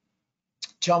daily.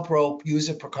 Jump rope, use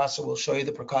a percussor. We'll show you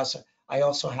the percussor. I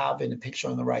also have in the picture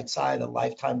on the right side a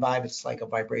Lifetime Vibe. It's like a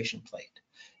vibration plate.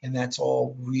 And that's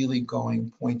all really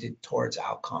going pointed towards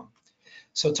outcome.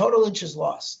 So total inches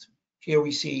lost. Here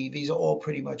we see these are all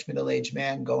pretty much middle-aged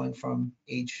men going from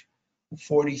age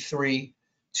 43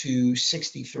 to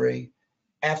 63.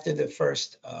 After the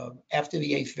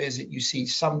 8th visit, you see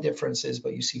some differences,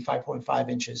 but you see 5.5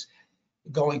 inches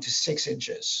going to 6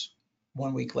 inches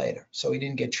 1 week later. So he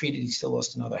didn't get treated. He still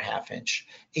lost another ½ inch.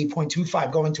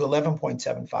 8.25 going to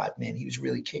 11.75. Man, he was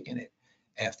really kicking it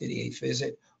after the 8th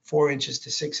visit. 4 inches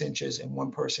to 6 inches, and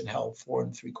one person held 4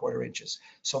 3/4 inches.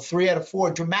 So 3 out of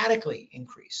 4 dramatically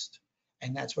increased.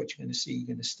 And that's what you're going to see. You're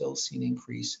going to still see an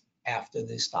increase after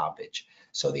the stoppage.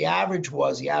 So the average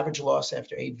loss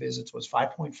after 8 visits was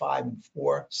 5.5 in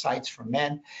 4 sites for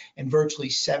men and virtually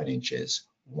 7 inches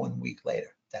 1 week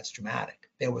later. That's dramatic.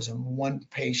 There was one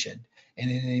patient in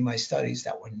any of my studies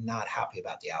that were not happy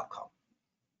about the outcome.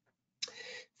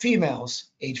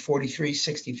 Females, age 43,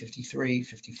 60, 53,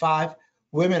 55.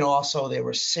 Women also, there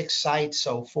were 6 sites,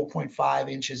 so 4.5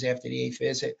 inches after the 8th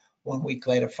visit. 1 week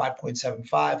later,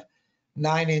 5.75.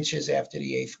 9 inches after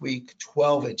the 8th week,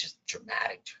 12 inches,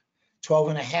 dramatic.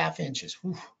 12.5 inches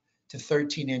to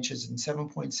 13 inches, and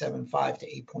 7.75 to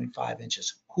 8.5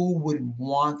 inches. Who would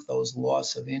want those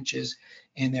loss of inches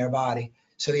in their body?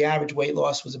 So the average weight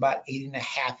loss was about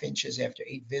 8.5 inches after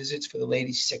 8 visits for the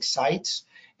ladies, 6 sites,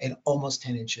 and almost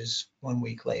 10 inches 1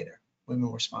 week later.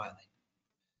 Women were smiling.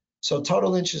 So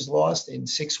total inches lost in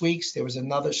 6 weeks. There was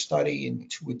another study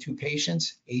with 2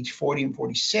 patients, age 40 and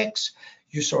 46.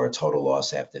 You saw a total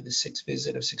loss after the 6th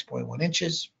visit of 6.1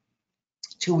 inches.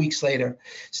 2 weeks later,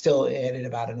 still added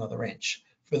about another inch.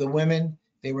 For the women,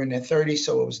 they were in their 30s,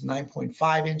 so it was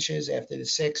 9.5 inches after the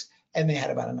 6th, and they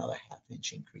had about another ½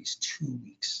 inch increase 2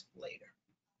 weeks later.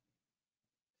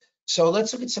 So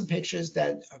let's look at some pictures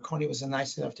that Erchonia was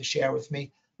nice enough to share with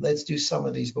me. Let's do some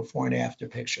of these before and after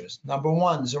pictures. Number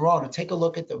 1, Zerona. Take a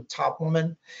look at the top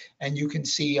woman, and you can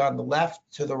see on the left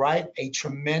to the right a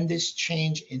tremendous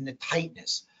change in the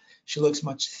tightness. She looks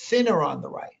much thinner on the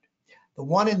right. The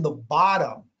one in the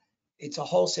bottom, it's a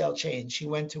wholesale change. She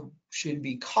should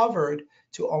be covered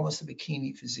to almost a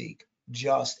bikini physique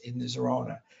just in the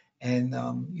Zerona. And,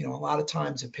 you know, a lot of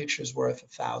times a picture's worth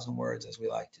 1,000 words, as we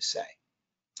like to say.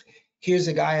 Here's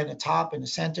a guy on the top in the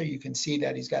center. You can see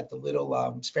that he's got the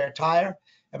little spare tire.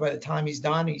 And by the time he's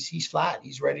done, he's flat.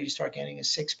 He's ready to start getting a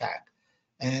six-pack.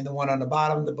 And the one on the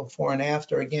bottom, the before and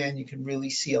after, again, you can really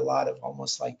see a lot of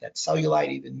almost like that cellulite,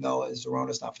 even though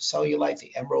Zerona is not for cellulite,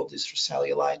 the emerald is for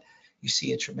cellulite. You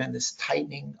see a tremendous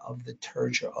tightening of the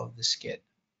turgor of the skin.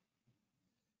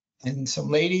 And some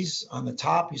ladies on the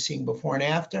top, you're seeing before and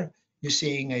after. You're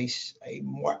seeing a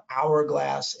more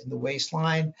hourglass in the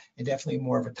waistline and definitely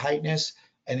more of a tightness.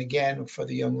 And again, for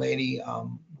the young lady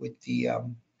with the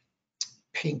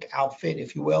pink outfit,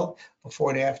 if you will, before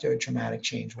and after, a dramatic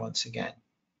change once again.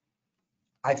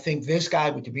 I think this guy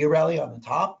with the Biorelli on the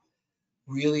top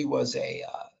really was a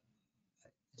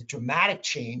dramatic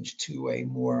change to a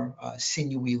more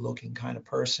sinewy looking kind of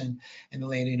person. And the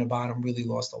lady in the bottom really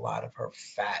lost a lot of her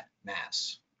fat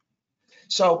mass.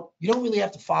 So you don't really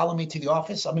have to follow me to the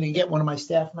office. I'm going to get one of my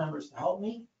staff members to help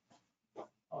me.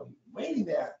 Oh, you're waiting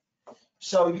there.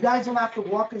 So you guys don't have to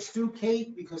walk us through,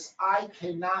 Kate, because I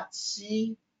cannot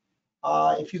see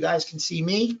if you guys can see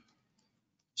me.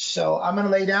 So I'm going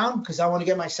to lay down because I want to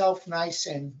get myself nice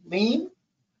and lean,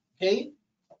 Kate.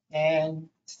 And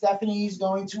Stephanie's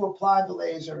going to apply the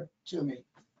laser to me.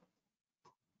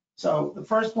 So the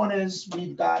first one is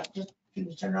we've got, just can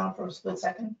you turn around for a split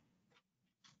second?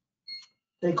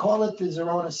 They call it the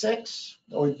Zerona 6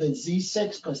 or the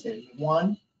Z6 because there's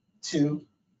 1, 2,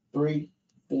 3,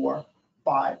 4,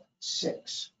 5,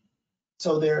 6.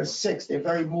 So there's 6. They're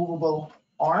very movable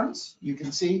arms, you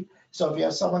can see. So if you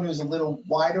have someone who's a little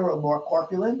wider or more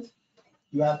corpulent,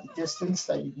 you have the distance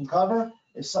that you can cover.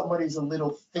 If somebody's a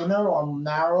little thinner or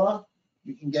narrower,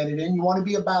 you can get it in. You want to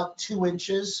be about 2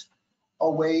 inches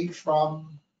away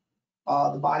from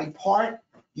the body part.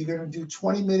 You're going to do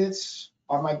 20 minutes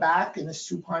on my back in a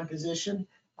supine position.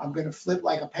 I'm going to flip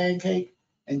like a pancake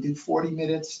and do 40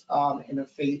 minutes in a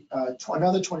face,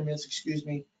 another 20 minutes, excuse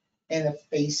me, in a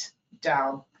face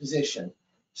down position.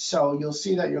 So you'll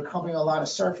see that you're covering a lot of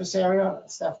surface area.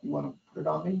 Steph, you want to put it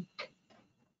on me?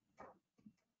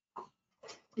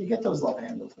 You get those love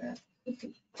handles, man.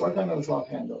 Work on those love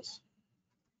handles.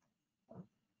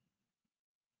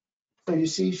 So you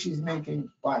see she's making,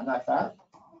 well, not that.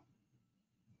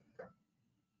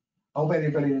 I hope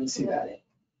anybody didn't see that.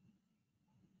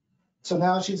 So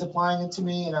now she's applying it to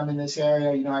me and I'm in this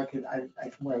area. You know, I can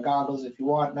wear goggles if you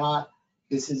want, not.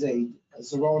 This is a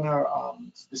Zerona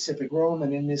specific room,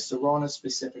 and in this Zerona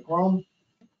specific room,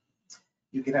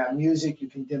 you can have music, you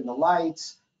can dim the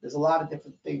lights. There's a lot of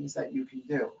different things that you can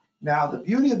do. Now, the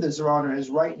beauty of the Zerona is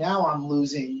right now I'm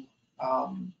losing,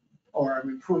 or I'm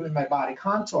improving my body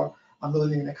contour. I'm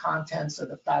losing the contents of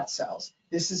the fat cells.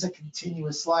 This is a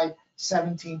continuous light,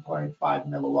 17.5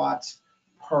 milliwatts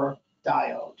per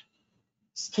diode.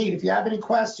 Kate, if you have any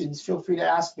questions, feel free to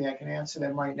ask me. I can answer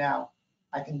them right now.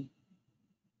 I can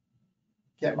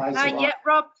get my Zerona. Yeah,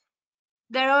 Rob,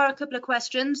 there are a couple of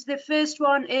questions. The first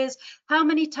one is, how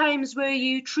many times were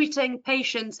you treating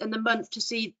patients in the month to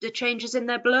see the changes in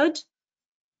their blood?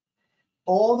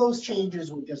 All those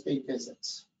changes were just 8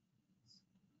 visits.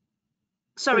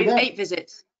 Sorry, 8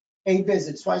 visits. 8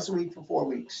 visits, twice a week for 4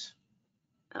 weeks.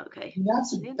 Okay.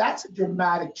 And that's a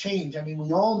dramatic change. I mean,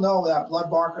 we all know that blood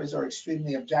markers are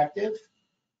extremely objective.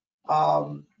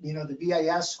 You know, the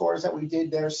VAS scores that we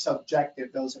did, they're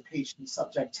subjective. Those are patient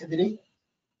subjectivity.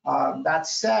 That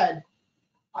said,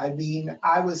 I mean,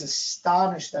 I was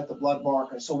astonished at the blood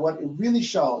marker. So what it really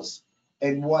shows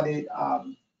and what it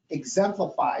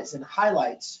exemplifies and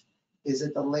highlights is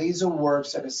that the laser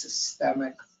works at a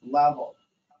systemic level.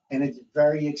 And it's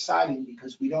very exciting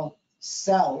because we don't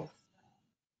sell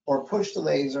or push the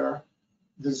laser,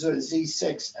 the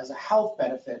Z6, as a health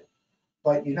benefit,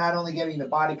 but you're not only getting the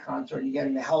body contour, you're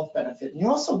getting the health benefit, and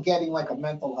you're also getting like a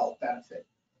mental health benefit.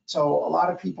 So a lot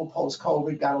of people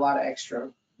post-COVID got a lot of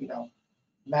extra, you know,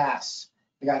 mass.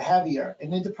 They got heavier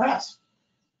and they're depressed,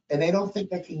 and they don't think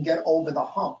they can get over the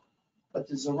hump. But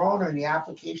the Zerona and the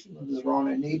application of the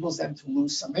Zerona enables them to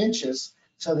lose some inches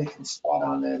so they can start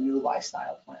on their new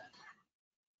lifestyle plan.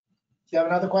 Do you have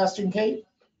another question, Kate?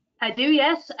 I do,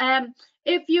 yes.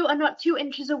 If you are not 2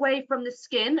 inches away from the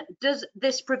skin, does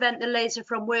this prevent the laser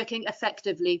from working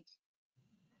effectively?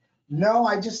 No,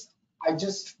 I just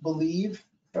believe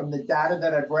from the data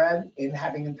that I've read in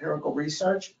having empirical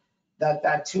research that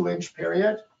 2-inch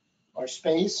period or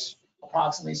space,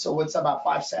 approximately, so it's about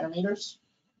 5 centimeters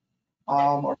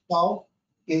or so,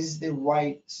 is the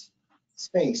right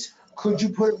space. Could you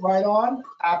put it right on?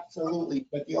 Absolutely.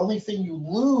 But the only thing you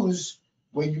lose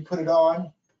when you put it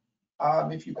on,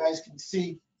 if you guys can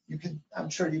see, you can, I'm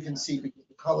sure you can see because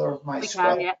the color of my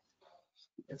scrub. Yeah.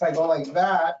 If I go like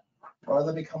that, or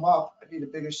let me come up, I need a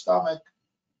bigger stomach.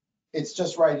 It's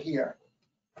just right here.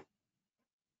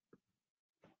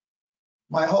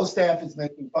 My whole staff is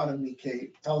making fun of me,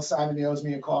 Kate. Tell Simon he owes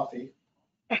me a coffee.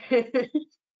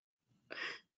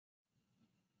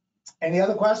 Any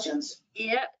other questions?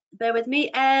 Yeah, bear with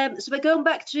me. So we're going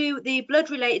back to the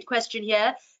blood-related question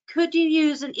here. Could you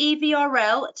use an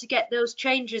EVRL to get those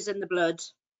changes in the blood?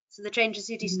 So the changes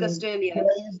you discussed earlier. Can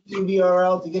I use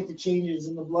EVRL to get the changes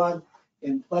in the blood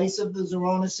in place of the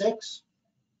Zerona 6?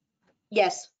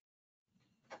 Yes.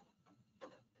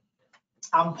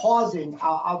 I'm pausing.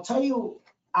 I'll tell you,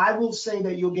 I will say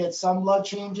that you'll get some blood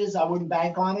changes. I wouldn't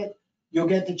bank on it. You'll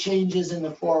get the changes in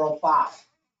the 405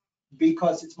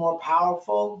 because it's more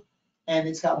powerful and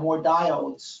it's got more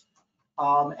diodes.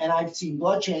 And I've seen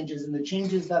blood changes, and the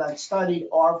changes that I've studied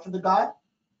are for the gut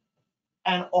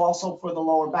and also for the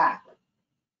lower back.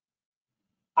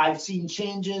 I've seen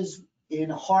changes in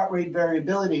heart rate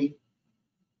variability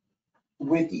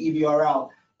with the EVRL.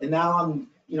 And now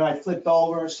I flipped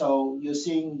over, so you're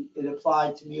seeing it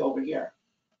applied to me over here.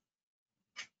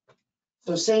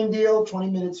 So same deal, 20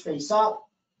 minutes face up,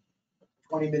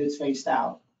 20 minutes face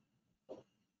down.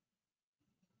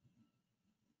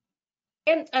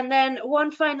 And then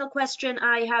one final question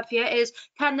I have here is,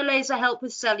 can the laser help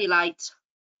with cellulite?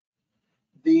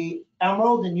 The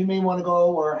Emerald, and you may want to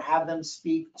go or have them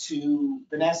speak to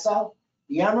Vanessa.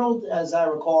 The Emerald, as I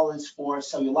recall, is for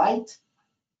cellulite.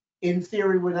 In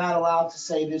theory, we're not allowed to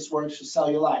say this works for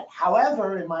cellulite.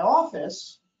 However, in my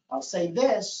office, I'll say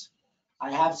this,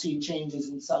 I have seen changes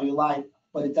in cellulite,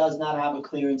 but it does not have a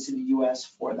clearance in the US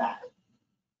for that.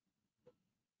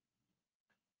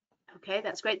 Okay,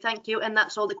 that's great, thank you. And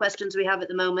that's all the questions we have at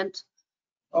the moment.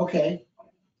 Okay,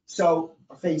 so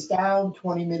face down,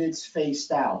 20 minutes face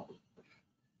down.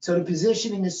 So the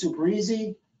positioning is super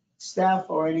easy. Staff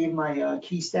or any of my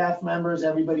key staff members,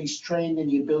 everybody's trained in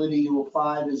the ability to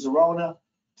apply the Zerona.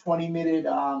 20-minute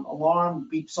alarm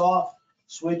beeps off,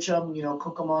 switch them,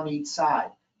 cook them on each side.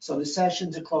 So the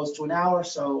sessions are close to an hour,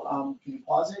 so can you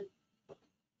pause it?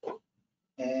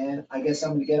 And I guess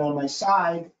I'm gonna get on my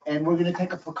side, and we're gonna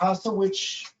take a percussive,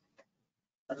 which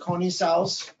Erchonia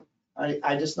sells.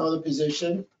 I just know the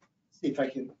position. See if I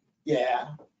can, yeah.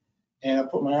 And I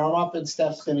put my arm up, and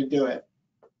Steph's gonna do it.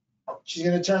 She's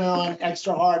gonna turn it on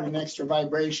extra hard and extra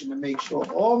vibration to make sure.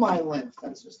 Oh, my lymph.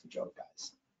 That's just a joke,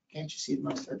 guys. Can't you see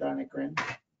my sardonic grin?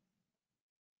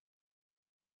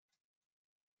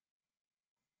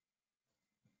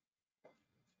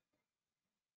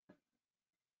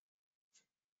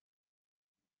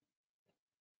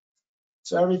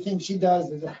 So everything she does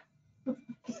is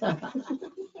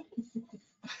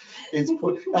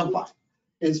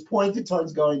it's pointed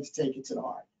towards going to take it to the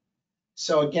heart.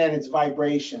 So again, it's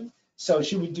vibration. So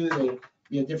she would do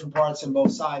the different parts on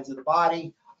both sides of the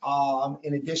body.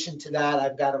 In addition to that,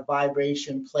 I've got a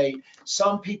vibration plate.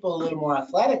 Some people are a little more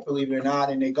athletic, believe it or not,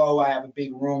 and they go, I have a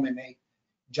big room, and they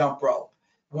jump rope.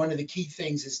 One of the key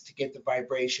things is to get the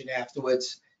vibration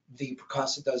afterwards. The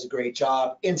percussor does a great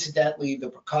job. Incidentally, the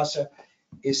percussor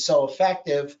is so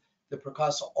effective. The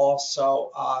percussor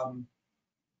also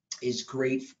is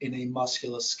great in a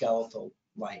musculoskeletal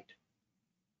light.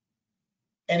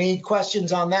 Any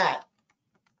questions on that?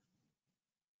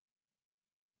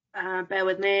 Bear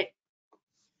with me.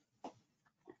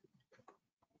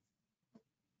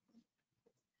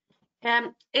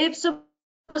 If someone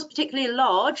was particularly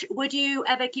large, would you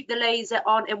ever keep the laser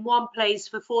on in one place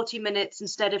for 40 minutes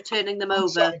instead of turning them over?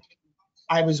 Sorry.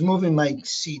 I was moving my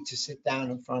seat to sit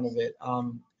down in front of it.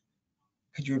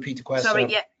 Could you repeat the question?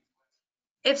 Sorry, yeah.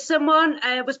 If someone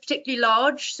was particularly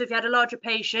large, so if you had a larger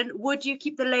patient, would you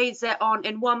keep the laser on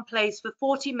in one place for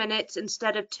 40 minutes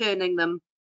instead of turning them?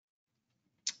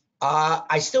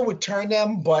 I still would turn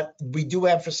them, but we do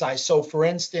emphasize. So for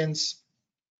instance,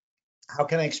 how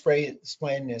can I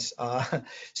explain this?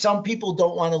 Some people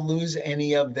don't want to lose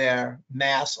any of their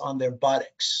mass on their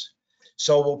buttocks.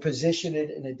 So we'll position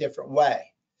it in a different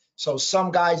way. So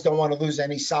some guys don't want to lose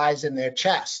any size in their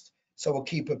chest. So we'll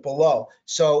keep it below.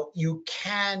 So you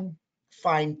can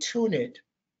fine tune it.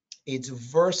 It's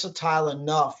versatile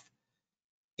enough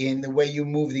in the way you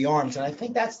move the arms. And I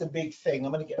think that's the big thing.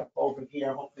 I'm going to get over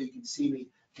here. Hopefully you can see me.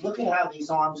 Look at how these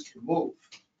arms can move.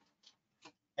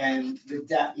 And the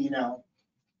depth,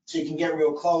 so you can get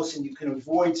real close and you can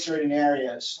avoid certain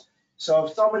areas. So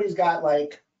if somebody's got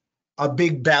like a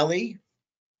big belly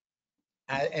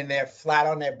and they're flat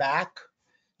on their back,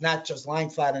 not just lying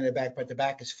flat on their back, but the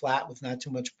back is flat with not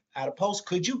too much adipose,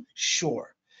 could you?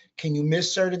 Sure. Can you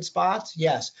miss certain spots?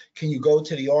 Yes. Can you go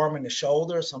to the arm and the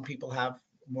shoulder? Some people have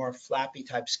more flappy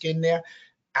type skin there.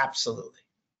 Absolutely.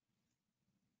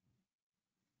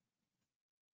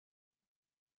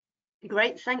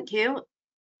 Great, thank you.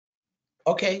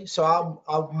 Okay, so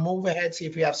I'll move ahead, see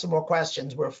if we have some more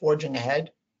questions. We're forging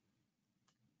ahead.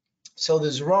 So the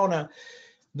Zerona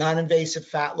non-invasive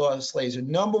fat loss laser,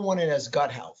 number one, it has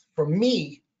gut health. For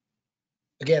me,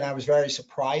 again, I was very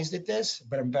surprised at this,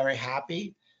 but I'm very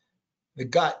happy. The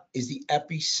gut is the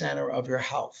epicenter of your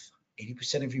health.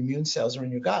 80% of your immune cells are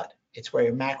in your gut. It's where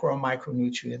your macro and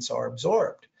micronutrients are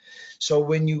absorbed. So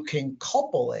when you can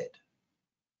couple it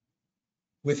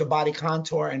with a body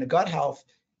contour and a gut health,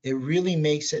 it really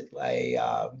makes it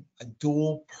a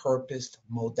dual purposed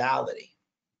modality.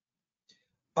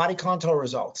 Body contour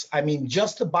results. I mean,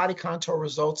 just the body contour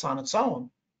results on its own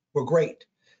were great.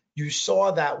 You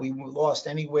saw that we lost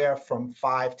anywhere from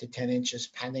 5 to 10 inches,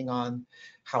 depending on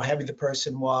how heavy the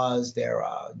person was, their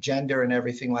gender and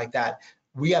everything like that.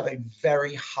 We have a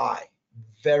very high,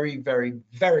 very, very,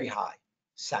 very high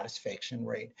satisfaction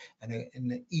rate and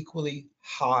an equally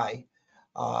high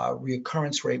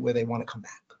reoccurrence rate where they want to come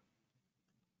back.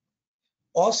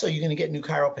 Also, you're going to get new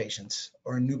chiro patients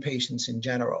or new patients in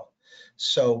general.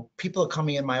 So people are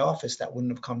coming in my office that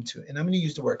wouldn't have come to, and I'm going to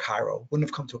use the word chiro, wouldn't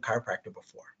have come to a chiropractor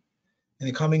before. And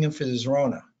they're coming in for the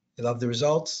Zerona. They love the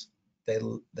results. They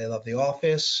love the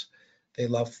office. They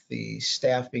love the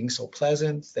staff being so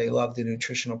pleasant. They love the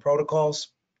nutritional protocols.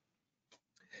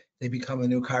 They become a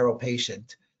new chiro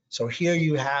patient. So here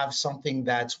you have something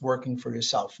that's working for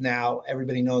yourself. Now,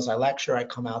 everybody knows I lecture. I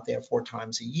come out there 4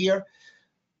 times a year.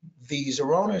 The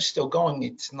Zerona is still going.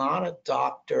 It's not a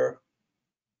doctor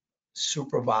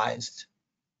supervised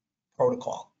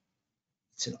protocol.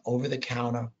 It's an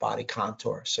over-the-counter body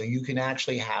contour. So you can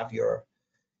actually have your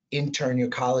intern, your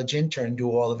college intern,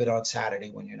 do all of it on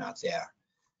Saturday when you're not there.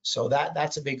 So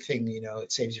that's a big thing. You know,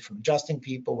 it saves you from adjusting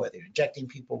people, whether you're injecting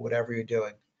people, whatever you're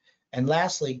doing. And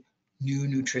lastly, new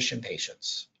nutrition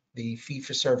patients, the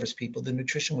fee-for-service people, the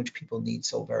nutrition which people need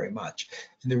so very much.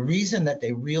 And the reason that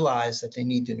they realize that they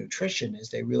need the nutrition is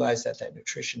they realize that that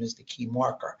nutrition is the key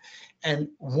marker. And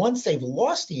once they've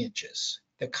lost the inches,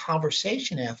 the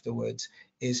conversation afterwards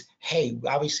is, hey,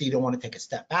 obviously you don't want to take a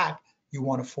step back, you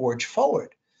want to forge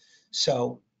forward.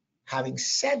 So having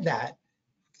said that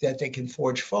they can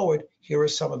forge forward, here are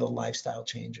some of the lifestyle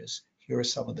changes, here are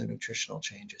some of the nutritional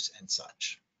changes and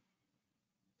such.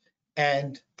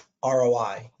 And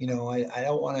ROI, you know, I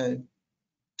don't want to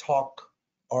talk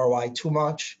ROI too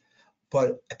much,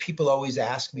 but people always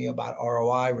ask me about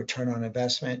ROI, return on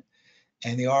investment,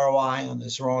 and the ROI on the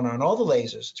Zerona and all the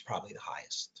lasers is probably the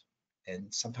highest.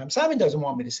 And sometimes Simon doesn't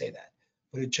want me to say that,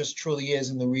 but it just truly is.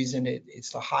 And the reason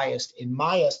it's the highest in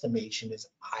my estimation is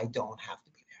I don't have to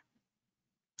be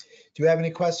there. Do you have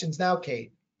any questions now,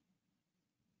 Kate?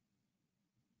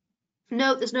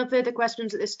 No, there's no further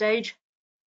questions at this stage.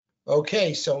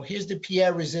 Okay, so here's the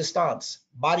Pierre resistance,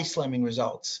 body slimming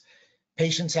results,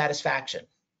 patient satisfaction.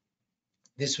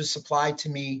 This was supplied to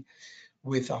me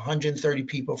with 130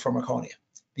 people from Erchonia.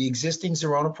 The existing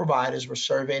Zerona providers were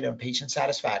surveyed on patient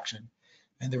satisfaction,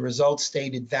 and the results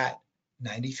stated that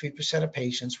 93% of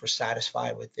patients were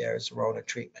satisfied with their Zerona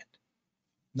treatment.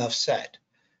 Enough said.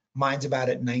 Mine's about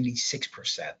at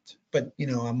 96%, but you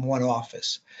know, I'm one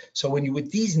office. So when you, with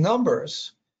these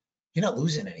numbers, you're not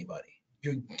losing anybody.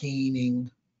 You're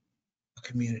gaining a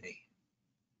community.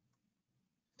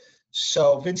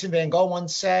 So Vincent van Gogh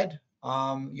once said,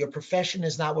 your profession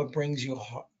is not what brings you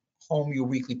home your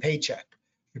weekly paycheck.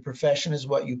 Your profession is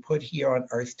what you put here on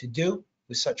earth to do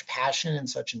with such passion and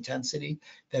such intensity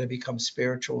that it becomes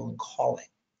spiritual and calling.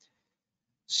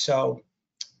 So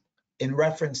in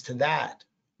reference to that,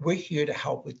 we're here to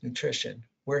help with nutrition.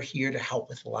 We're here to help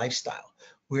with lifestyle.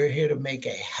 We're here to make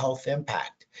a health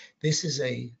impact. This is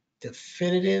a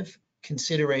definitive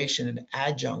consideration and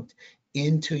adjunct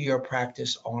into your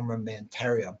practice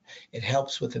armamentarium. It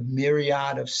helps with a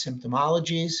myriad of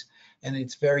symptomologies, and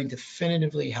it's very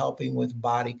definitively helping with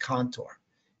body contour.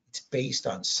 It's based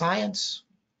on science,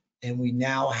 and we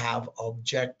now have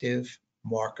objective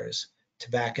markers to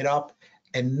back it up,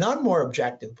 and none more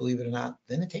objective, believe it or not,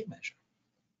 than a tape measure.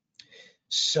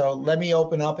 So let me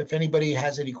open up. If anybody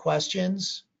has any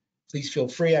questions, please feel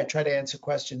free. I try to answer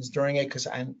questions during it because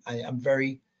I'm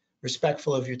very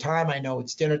respectful of your time. I know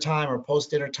it's dinner time or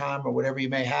post-dinner time or whatever you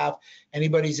may have.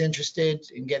 Anybody's interested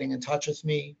in getting in touch with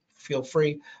me, feel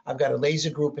free. I've got a laser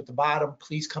group at the bottom.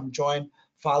 Please come join.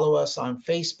 Follow us on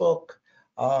Facebook.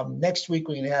 Next week,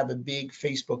 we're going to have a big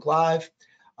Facebook Live.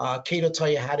 Kate will tell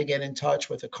you how to get in touch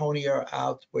with Erchonia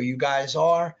out where you guys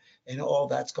are and all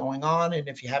that's going on. And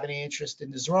if you have any interest in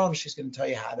the Zerona, she's going to tell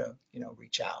you how to,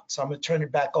 reach out. So I'm going to turn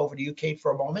it back over to you, Kate,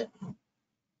 for a moment.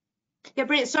 Yeah,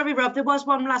 brilliant. Sorry, Rob, there was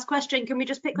one last question. Can we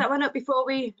just pick that one up before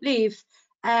we leave?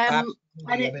 And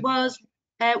it was,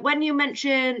 When you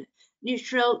mention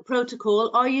neutral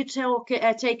protocol, are you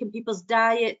taking people's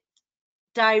diary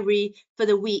for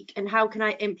the week, and how can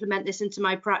I implement this into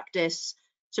my practice?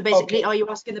 So basically, Okay. are you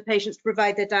asking the patients to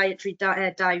provide their dietary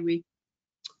diary?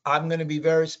 I'm going to be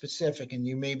very specific, and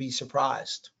you may be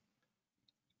surprised.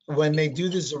 When they do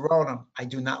the Zerona, I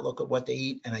do not look at what they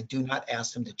eat, and I do not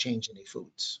ask them to change any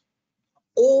foods.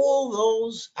 All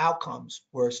those outcomes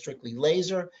were strictly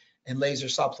laser and laser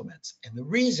supplements. And the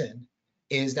reason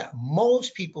is that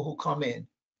most people who come in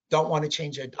don't want to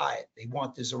change their diet. They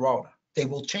want the Zerona. They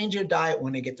will change their diet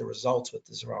when they get the results with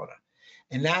the Zerona.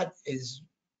 And that is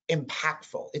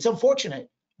impactful. It's unfortunate,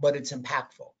 but it's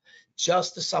impactful.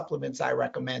 Just the supplements I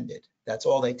recommended. That's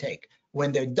all they take.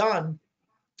 When they're done,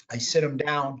 I sit them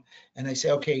down and I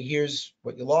say, okay, here's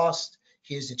what you lost.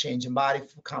 Here's the change in body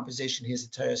composition. Here's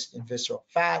the test in visceral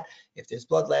fat. If there's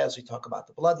blood labs, we talk about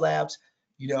the blood labs.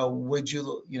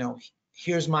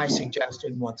 Here's my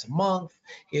suggestion once a month.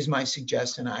 Here's my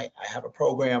suggestion. I have a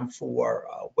program for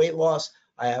weight loss.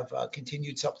 I have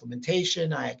continued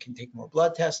supplementation. I can take more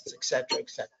blood tests, et cetera, et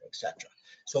cetera, et cetera.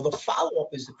 So the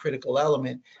follow-up is the critical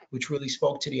element, which really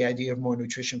spoke to the idea of more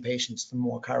nutrition patients, the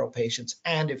more chiro patients,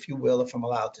 and if you will, if I'm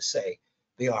allowed to say,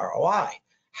 the ROI.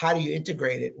 How do you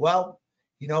integrate it? Well,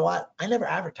 you know what? I never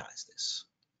advertise this.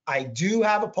 I do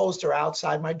have a poster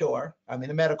outside my door. I'm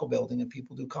in a medical building and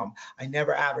people do come. I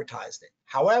never advertised it.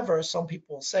 However, some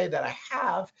people say that I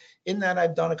have, in that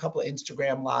I've done a couple of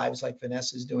Instagram lives like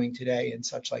Vanessa's doing today and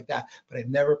such like that, but I've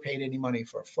never paid any money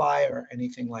for a flyer or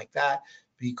anything like that,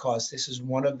 because this is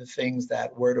one of the things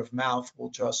that word of mouth will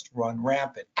just run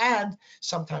rampant. And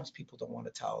sometimes people don't want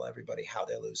to tell everybody how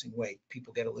they're losing weight.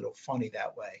 People get a little funny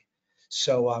that way.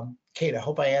 So, Kate, I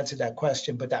hope I answered that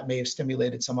question, but that may have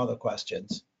stimulated some other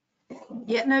questions.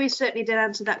 Yeah, no, you certainly did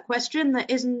answer that question. There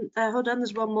isn't, hold on,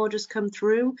 there's one more just come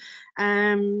through.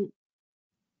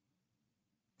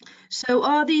 So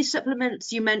are these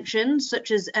supplements you mentioned,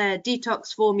 such as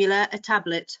detox formula, a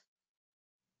tablet?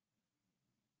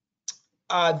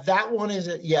 That one is,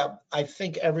 yeah, I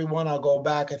think everyone, I'll go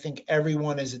back, I think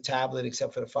everyone is a tablet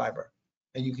except for the fiber.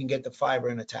 And you can get the fiber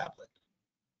in a tablet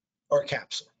or a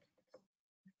capsule.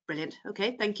 Brilliant.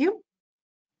 Okay, thank you.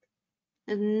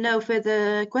 And no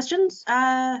further questions?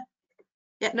 Yeah,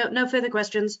 no further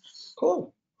questions.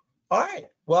 Cool. All right.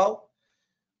 Well,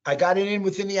 I got it in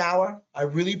within the hour. I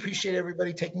really appreciate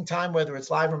everybody taking time, whether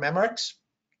it's live or Memorex.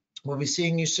 We'll be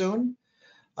seeing you soon.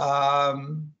 I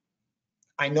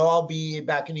know I'll be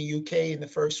back in the UK in the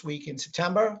first week in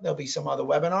September. There'll be some other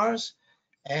webinars.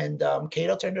 And Kate,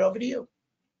 I'll turn it over to you.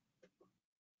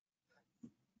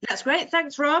 That's great.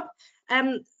 Thanks, Rob.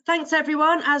 Thanks,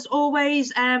 everyone. As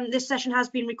always, this session has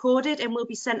been recorded and will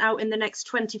be sent out in the next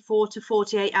 24 to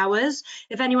 48 hours.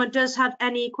 If anyone does have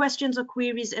any questions or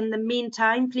queries in the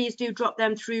meantime, please do drop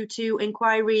them through to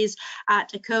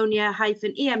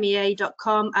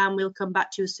inquiries@erchonia-emea.com and we'll come back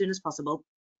to you as soon as possible.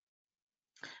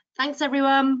 Thanks,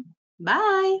 everyone.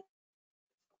 Bye.